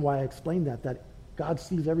what I mean, why I explained that God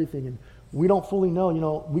sees everything. And we don't fully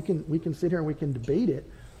know. We can sit here and we can debate it.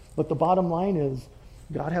 But the bottom line is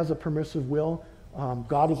God has a permissive will.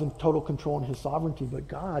 God is in total control in his sovereignty. But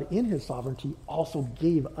God, in his sovereignty, also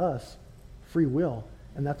gave us free will.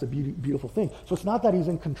 And that's a beautiful thing. So it's not that he's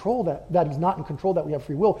in control, that he's not in control, that we have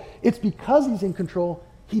free will. It's because he's in control,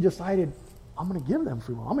 he decided, I'm going to give them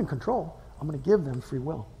free will. I'm in control. I'm going to give them free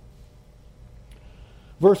will.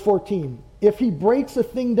 Verse 14, if he breaks a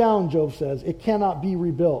thing down, Job says, it cannot be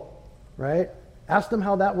rebuilt, right? Ask them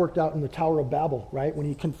how that worked out in the Tower of Babel, right? When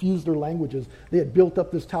he confused their languages. They had built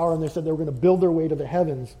up this tower and they said they were going to build their way to the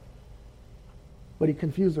heavens. But he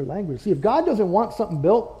confused their language. See, if God doesn't want something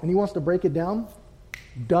built and he wants to break it down,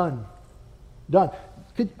 done.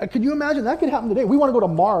 Could you imagine? That could happen today. We want to go to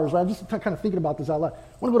Mars, right? I'm just kind of thinking about this out loud.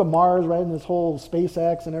 We want to go to Mars, right? And this whole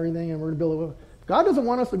SpaceX and everything, and we're going to build a... God doesn't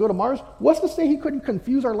want us to go to Mars. What's to say he couldn't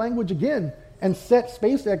confuse our language again and set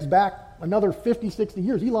SpaceX back another 50, 60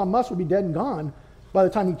 years? Elon Musk would be dead and gone by the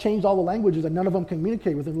time he changed all the languages and none of them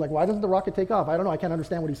communicate with him. Like, why doesn't the rocket take off? I don't know. I can't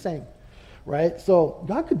understand what he's saying, right? So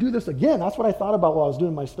God could do this again. That's what I thought about while I was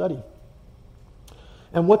doing my study.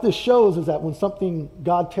 And what this shows is that when something,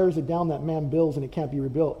 God tears it down that man builds and it can't be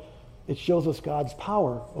rebuilt, it shows us God's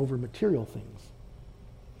power over material things.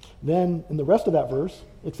 Then in the rest of that verse,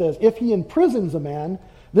 it says, if he imprisons a man,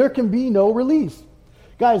 there can be no release.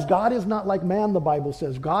 Guys, God is not like man, the Bible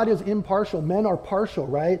says. God is impartial. Men are partial,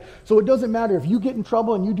 right? So it doesn't matter if you get in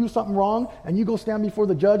trouble and you do something wrong and you go stand before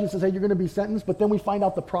the judge and says, hey, you're going to be sentenced, but then we find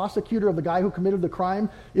out the prosecutor of the guy who committed the crime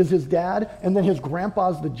is his dad, and then his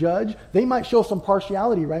grandpa's the judge. They might show some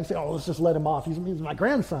partiality, right? And say, oh, let's just let him off. He's my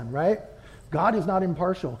grandson, right? God is not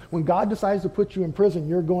impartial. When God decides to put you in prison,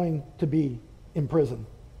 you're going to be in prison.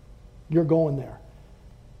 You're going there.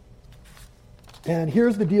 And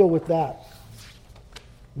here's the deal with that.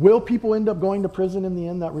 Will people end up going to prison in the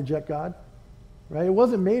end that reject God? Right? It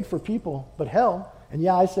wasn't made for people, but hell. And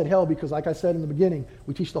yeah, I said hell because like I said in the beginning,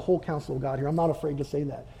 we teach the whole counsel of God here. I'm not afraid to say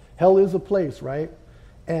that. Hell is a place, right?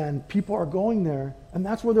 And people are going there, and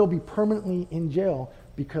that's where they'll be permanently in jail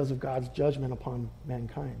because of God's judgment upon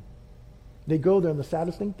mankind. They go there, and the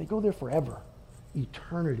saddest thing, they go there forever.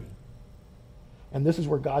 Eternity. And this is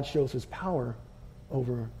where God shows his power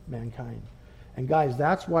over mankind. And guys,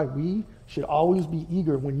 that's why we should always be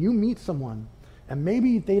eager when you meet someone and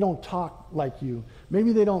maybe they don't talk like you,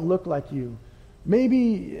 maybe they don't look like you,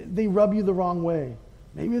 maybe they rub you the wrong way,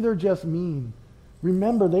 maybe they're just mean.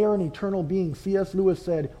 Remember, they are an eternal being. C.S. Lewis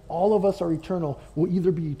said, all of us are eternal. We'll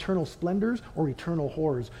either be eternal splendors or eternal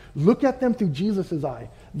horrors. Look at them through Jesus' eye.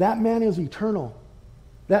 That man is eternal.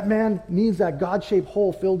 That man needs that God-shaped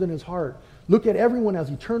hole filled in his heart. Look at everyone as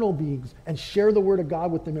eternal beings and share the word of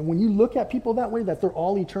God with them. And when you look at people that way, that they're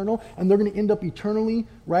all eternal and they're going to end up eternally,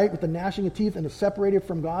 right, with the gnashing of teeth and separated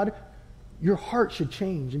from God, your heart should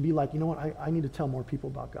change and be like, you know what, I need to tell more people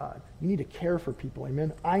about God. You need to care for people,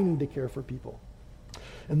 amen? I need to care for people.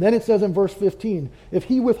 And then it says in verse 15, if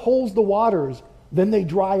he withholds the waters, then they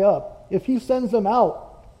dry up. If he sends them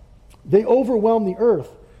out, they overwhelm the earth.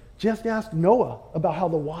 Just ask Noah about how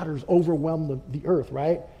the waters overwhelm the earth,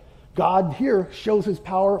 right? God here shows his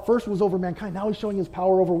power. First was over mankind. Now he's showing his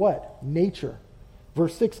power over what? Nature.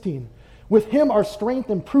 Verse 16. With him are strength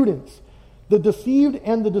and prudence. The deceived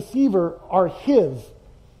and the deceiver are his.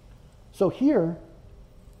 So here,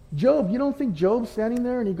 Job, you don't think Job's standing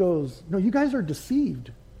there and he goes, no, you guys are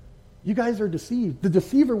deceived. You guys are deceived. The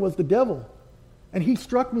deceiver was the devil. And he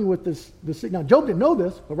struck me with this. Now, Job didn't know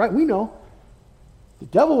this, but right, we know. The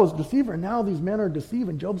devil was the deceiver, and now these men are deceived.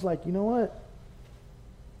 And Job's like, you know what?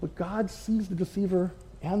 But God sees the deceiver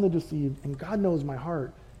and the deceived, and God knows my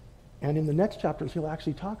heart. And in the next chapters, he'll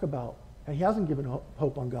actually talk about, and he hasn't given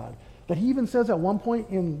hope on God. That he even says at one point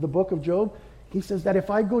in the book of Job, he says that if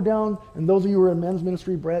I go down, and those of you who are in men's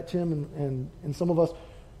ministry, Brett, Tim, and some of us,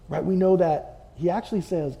 right, we know that he actually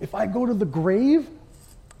says, if I go to the grave,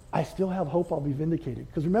 I still have hope I'll be vindicated.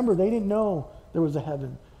 Because remember, they didn't know there was a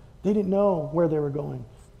heaven. They didn't know where they were going.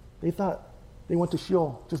 They thought they went to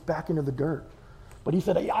Sheol, just back into the dirt. But he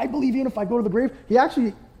said, I believe even if I go to the grave. He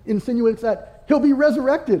actually insinuates that he'll be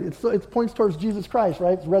resurrected. It points towards Jesus Christ,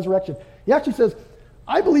 right? It's resurrection. He actually says,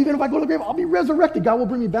 I believe even if I go to the grave, I'll be resurrected. God will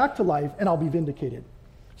bring me back to life, and I'll be vindicated.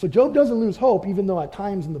 So Job doesn't lose hope, even though at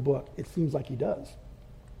times in the book it seems like he does.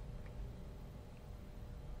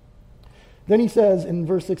 Then he says in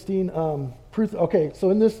verse 16, okay,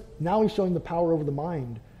 so in this, now he's showing the power over the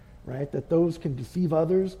mind, right? That those can deceive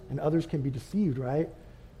others, and others can be deceived, right?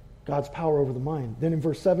 God's power over the mind. Then in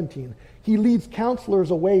verse 17, he leads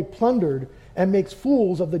counselors away plundered and makes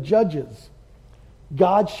fools of the judges.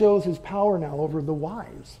 God shows his power now over the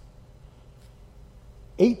wise.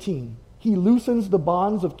 18, he loosens the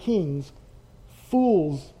bonds of kings,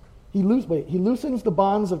 he loosens the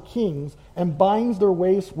bonds of kings and binds their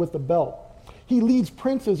waists with the belt. He leads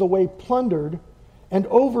princes away plundered and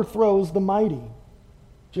overthrows the mighty.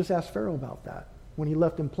 Just ask Pharaoh about that when he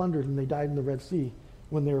left them plundered and they died in the Red Sea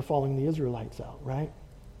when they were following the Israelites out, right?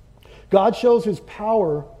 God shows his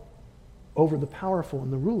power over the powerful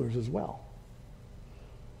and the rulers as well.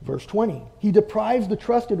 Verse 20, he deprives the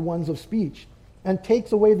trusted ones of speech and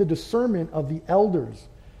takes away the discernment of the elders.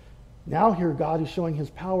 Now here God is showing his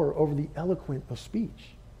power over the eloquent of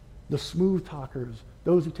speech, the smooth talkers,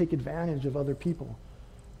 those who take advantage of other people,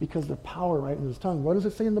 because the power right in his tongue. What does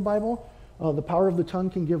it say in the Bible? The power of the tongue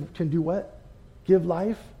can do what? Give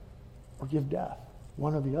life or give death.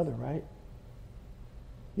 One or the other, right?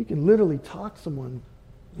 You can literally talk someone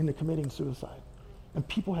into committing suicide. And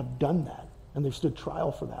people have done that. And they've stood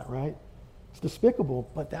trial for that, right? It's despicable,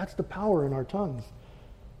 but that's the power in our tongues.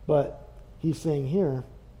 But he's saying here,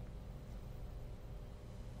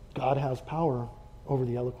 God has power over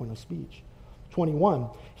the eloquent of speech. 21,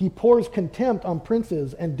 he pours contempt on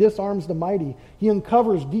princes and disarms the mighty. He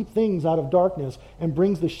uncovers deep things out of darkness and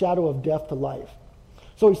brings the shadow of death to life.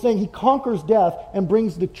 So he's saying he conquers death and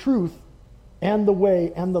brings the truth and the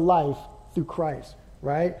way and the life through Christ,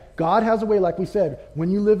 right? God has a way, like we said,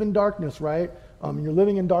 when you live in darkness, right? You're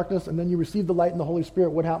living in darkness and then you receive the light and the Holy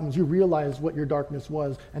Spirit. What happens? You realize what your darkness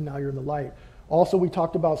was and now you're in the light. Also, we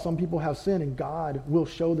talked about some people have sin and God will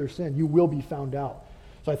show their sin. You will be found out.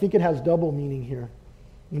 So I think it has double meaning here.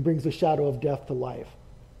 It brings the shadow of death to life.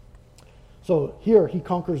 So here he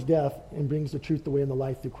conquers death and brings the truth, the way, and the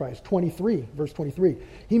life through Christ. 23, verse 23.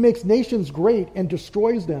 He makes nations great and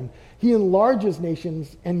destroys them. He enlarges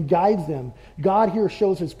nations and guides them. God here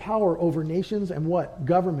shows his power over nations and what?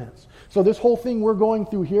 Governments. So this whole thing we're going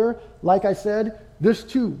through here, like I said, this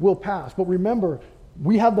too will pass. But remember,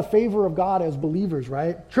 we have the favor of God as believers,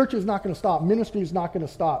 right? Church is not going to stop. Ministry is not going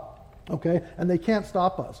to stop, okay? And they can't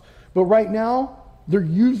stop us. But right now, they're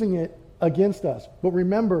using it against us. But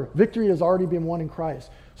remember, victory has already been won in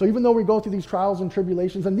Christ. So even though we go through these trials and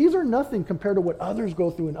tribulations, and these are nothing compared to what others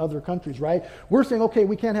go through in other countries, right? We're saying, okay,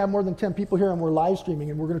 we can't have more than 10 people here and we're live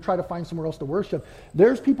streaming and we're going to try to find somewhere else to worship.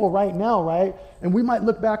 There's people right now, right? And we might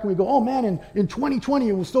look back and we go, oh man, in 2020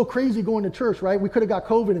 it was so crazy going to church, right? We could have got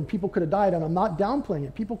COVID and people could have died, and I'm not downplaying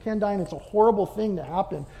it. People can die and it's a horrible thing to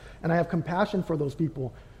happen. And I have compassion for those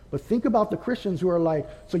people. But think about the Christians who are like,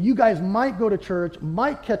 so you guys might go to church,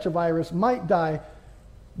 might catch a virus, might die.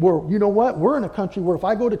 Well, you know what? We're in a country where if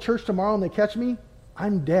I go to church tomorrow and they catch me,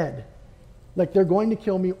 I'm dead. Like they're going to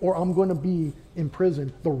kill me, or I'm going to be in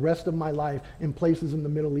prison the rest of my life in places in the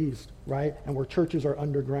Middle East, right? And where churches are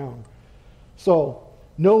underground. So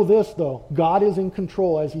know this though, God is in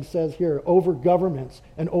control, as he says here, over governments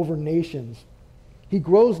and over nations. He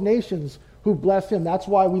grows nations who bless him. That's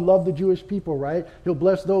why we love the Jewish people, right? He'll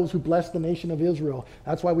bless those who bless the nation of Israel.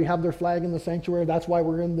 That's why we have their flag in the sanctuary. That's why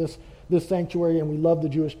we're in this sanctuary and we love the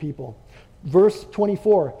Jewish people. Verse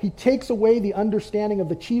 24, he takes away the understanding of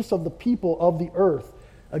the chiefs of the people of the earth.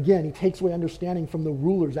 Again, he takes away understanding from the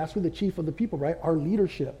rulers. That's who the chief of the people, right? Our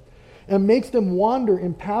leadership. And makes them wander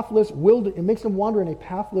in pathless wilderness.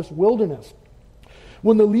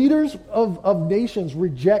 When the leaders of nations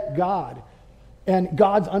reject God, and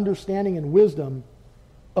God's understanding and wisdom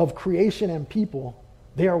of creation and people,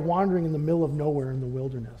 they are wandering in the middle of nowhere in the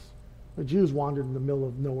wilderness. The Jews wandered in the middle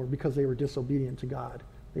of nowhere because they were disobedient to God.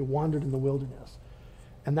 They wandered in the wilderness.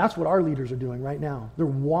 And that's what our leaders are doing right now. They're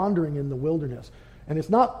wandering in the wilderness. And I'm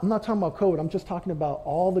not talking about COVID. I'm just talking about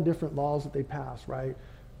all the different laws that they pass, right?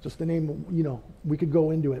 Just the name, we could go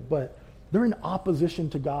into it. But they're in opposition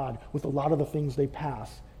to God with a lot of the things they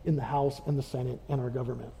pass in the House and the Senate and our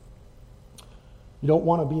government. You don't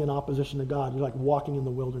want to be in opposition to God. You're like walking in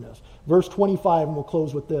the wilderness. Verse 25, and we'll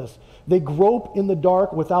close with this. They grope in the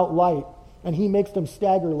dark without light, and he makes them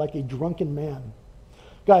stagger like a drunken man.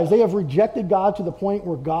 Guys, they have rejected God to the point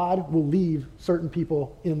where God will leave certain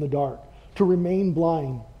people in the dark to remain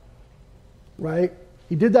blind. Right?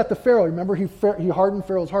 He did that to Pharaoh. Remember, he hardened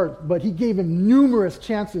Pharaoh's heart, but he gave him numerous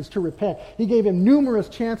chances to repent. He gave him numerous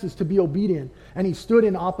chances to be obedient, and he stood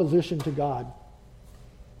in opposition to God.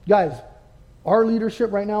 Guys, our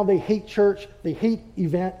leadership right now, they hate church, they hate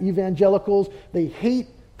evangelicals, they hate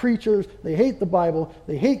preachers, they hate the Bible,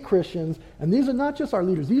 they hate Christians, and these are not just our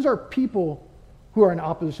leaders. These are people who are in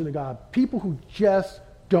opposition to God, people who just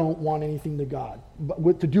don't want anything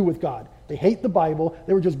to do with God. They hate the Bible.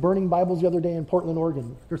 They were just burning Bibles the other day in Portland,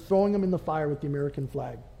 Oregon. They're throwing them in the fire with the American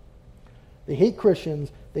flag. They hate Christians.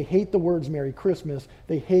 They hate the words Merry Christmas.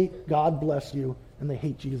 They hate God bless you, and they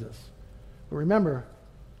hate Jesus. But remember,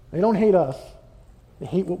 they don't hate us. They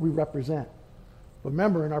hate what we represent. But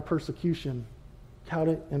remember, in our persecution, count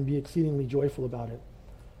it and be exceedingly joyful about it.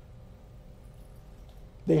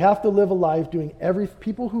 They have to live a life doing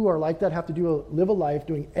people who are like that have to live a life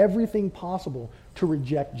doing everything possible to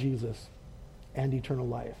reject Jesus and eternal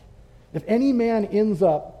life. If any man ends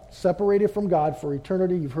up separated from God for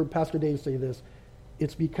eternity, you've heard Pastor Dave say this,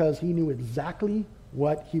 it's because he knew exactly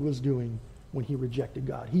what he was doing when he rejected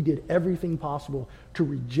God. He did everything possible to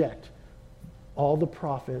reject all the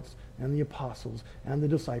prophets and the apostles and the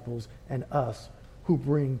disciples and us who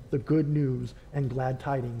bring the good news and glad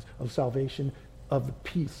tidings of salvation, of the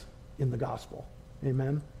peace in the gospel.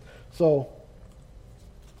 Amen? So,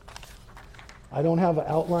 I don't have an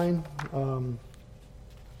outline.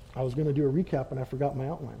 I was going to do a recap and I forgot my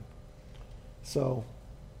outline. So,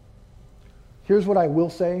 here's what I will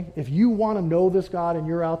say. If you want to know this God and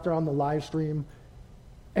you're out there on the live stream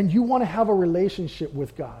and you want to have a relationship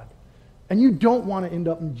with God and you don't want to end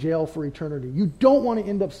up in jail for eternity, you don't want to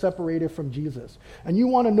end up separated from Jesus, and you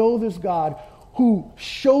want to know this God who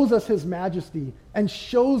shows us his majesty and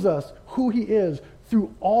shows us who he is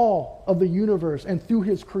through all of the universe and through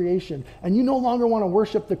his creation, and you no longer want to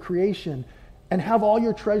worship the creation and have all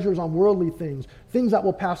your treasures on worldly things, things that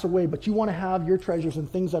will pass away, but you want to have your treasures in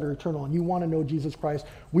things that are eternal, and you want to know Jesus Christ,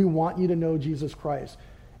 we want you to know Jesus Christ.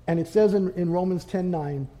 And it says in Romans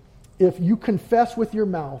 10:9, if you confess with your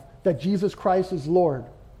mouth that Jesus Christ is Lord,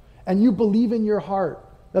 and you believe in your heart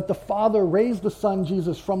that the Father raised the Son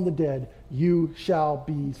Jesus from the dead, you shall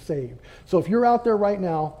be saved. So if you're out there right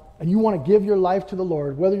now and you want to give your life to the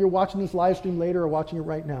Lord, whether you're watching this live stream later or watching it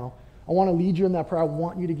right now, I want to lead you in that prayer. I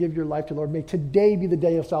want you to give your life to the Lord. May today be the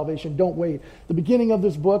day of salvation. Don't wait. The beginning of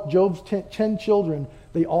this book, Job's 10 children,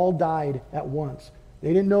 they all died at once.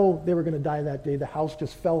 They didn't know they were going to die that day. The house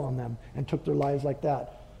just fell on them and took their lives like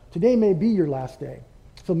that. Today may be your last day.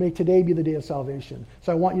 So may today be the day of salvation.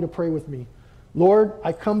 So I want you to pray with me. Lord,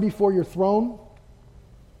 I come before your throne.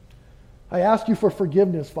 I ask you for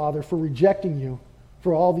forgiveness, Father, for rejecting you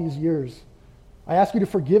for all these years. I ask you to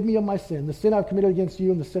forgive me of my sin, the sin I've committed against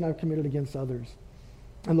you and the sin I've committed against others.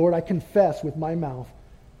 And Lord, I confess with my mouth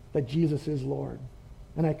that Jesus is Lord.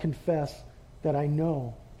 And I confess that I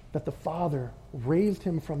know that the Father raised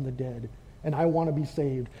him from the dead, and I want to be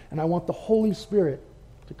saved. And I want the Holy Spirit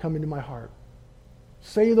to come into my heart.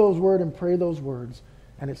 Say those words and pray those words,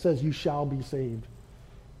 and it says you shall be saved.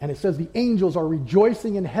 And it says the angels are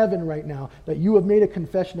rejoicing in heaven right now that you have made a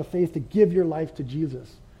confession of faith to give your life to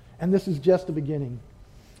Jesus. And this is just the beginning.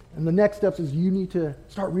 And the next steps is you need to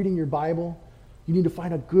start reading your Bible. You need to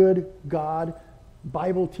find a good God,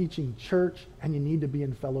 Bible teaching church, and you need to be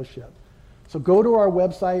in fellowship. So go to our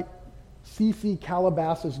website,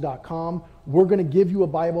 cccalabasas.com. We're going to give you a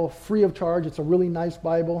Bible free of charge. It's a really nice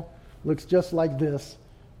Bible. Looks just like this.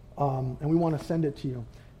 And we want to send it to you.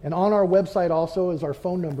 And on our website also is our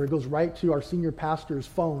phone number. It goes right to our senior pastor's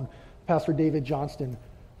phone, Pastor David Johnston.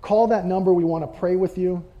 Call that number. We want to pray with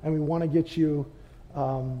you, and we want to get you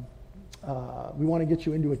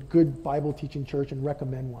into a good Bible teaching church and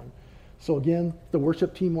recommend one. So again, the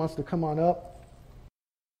worship team wants to come on up.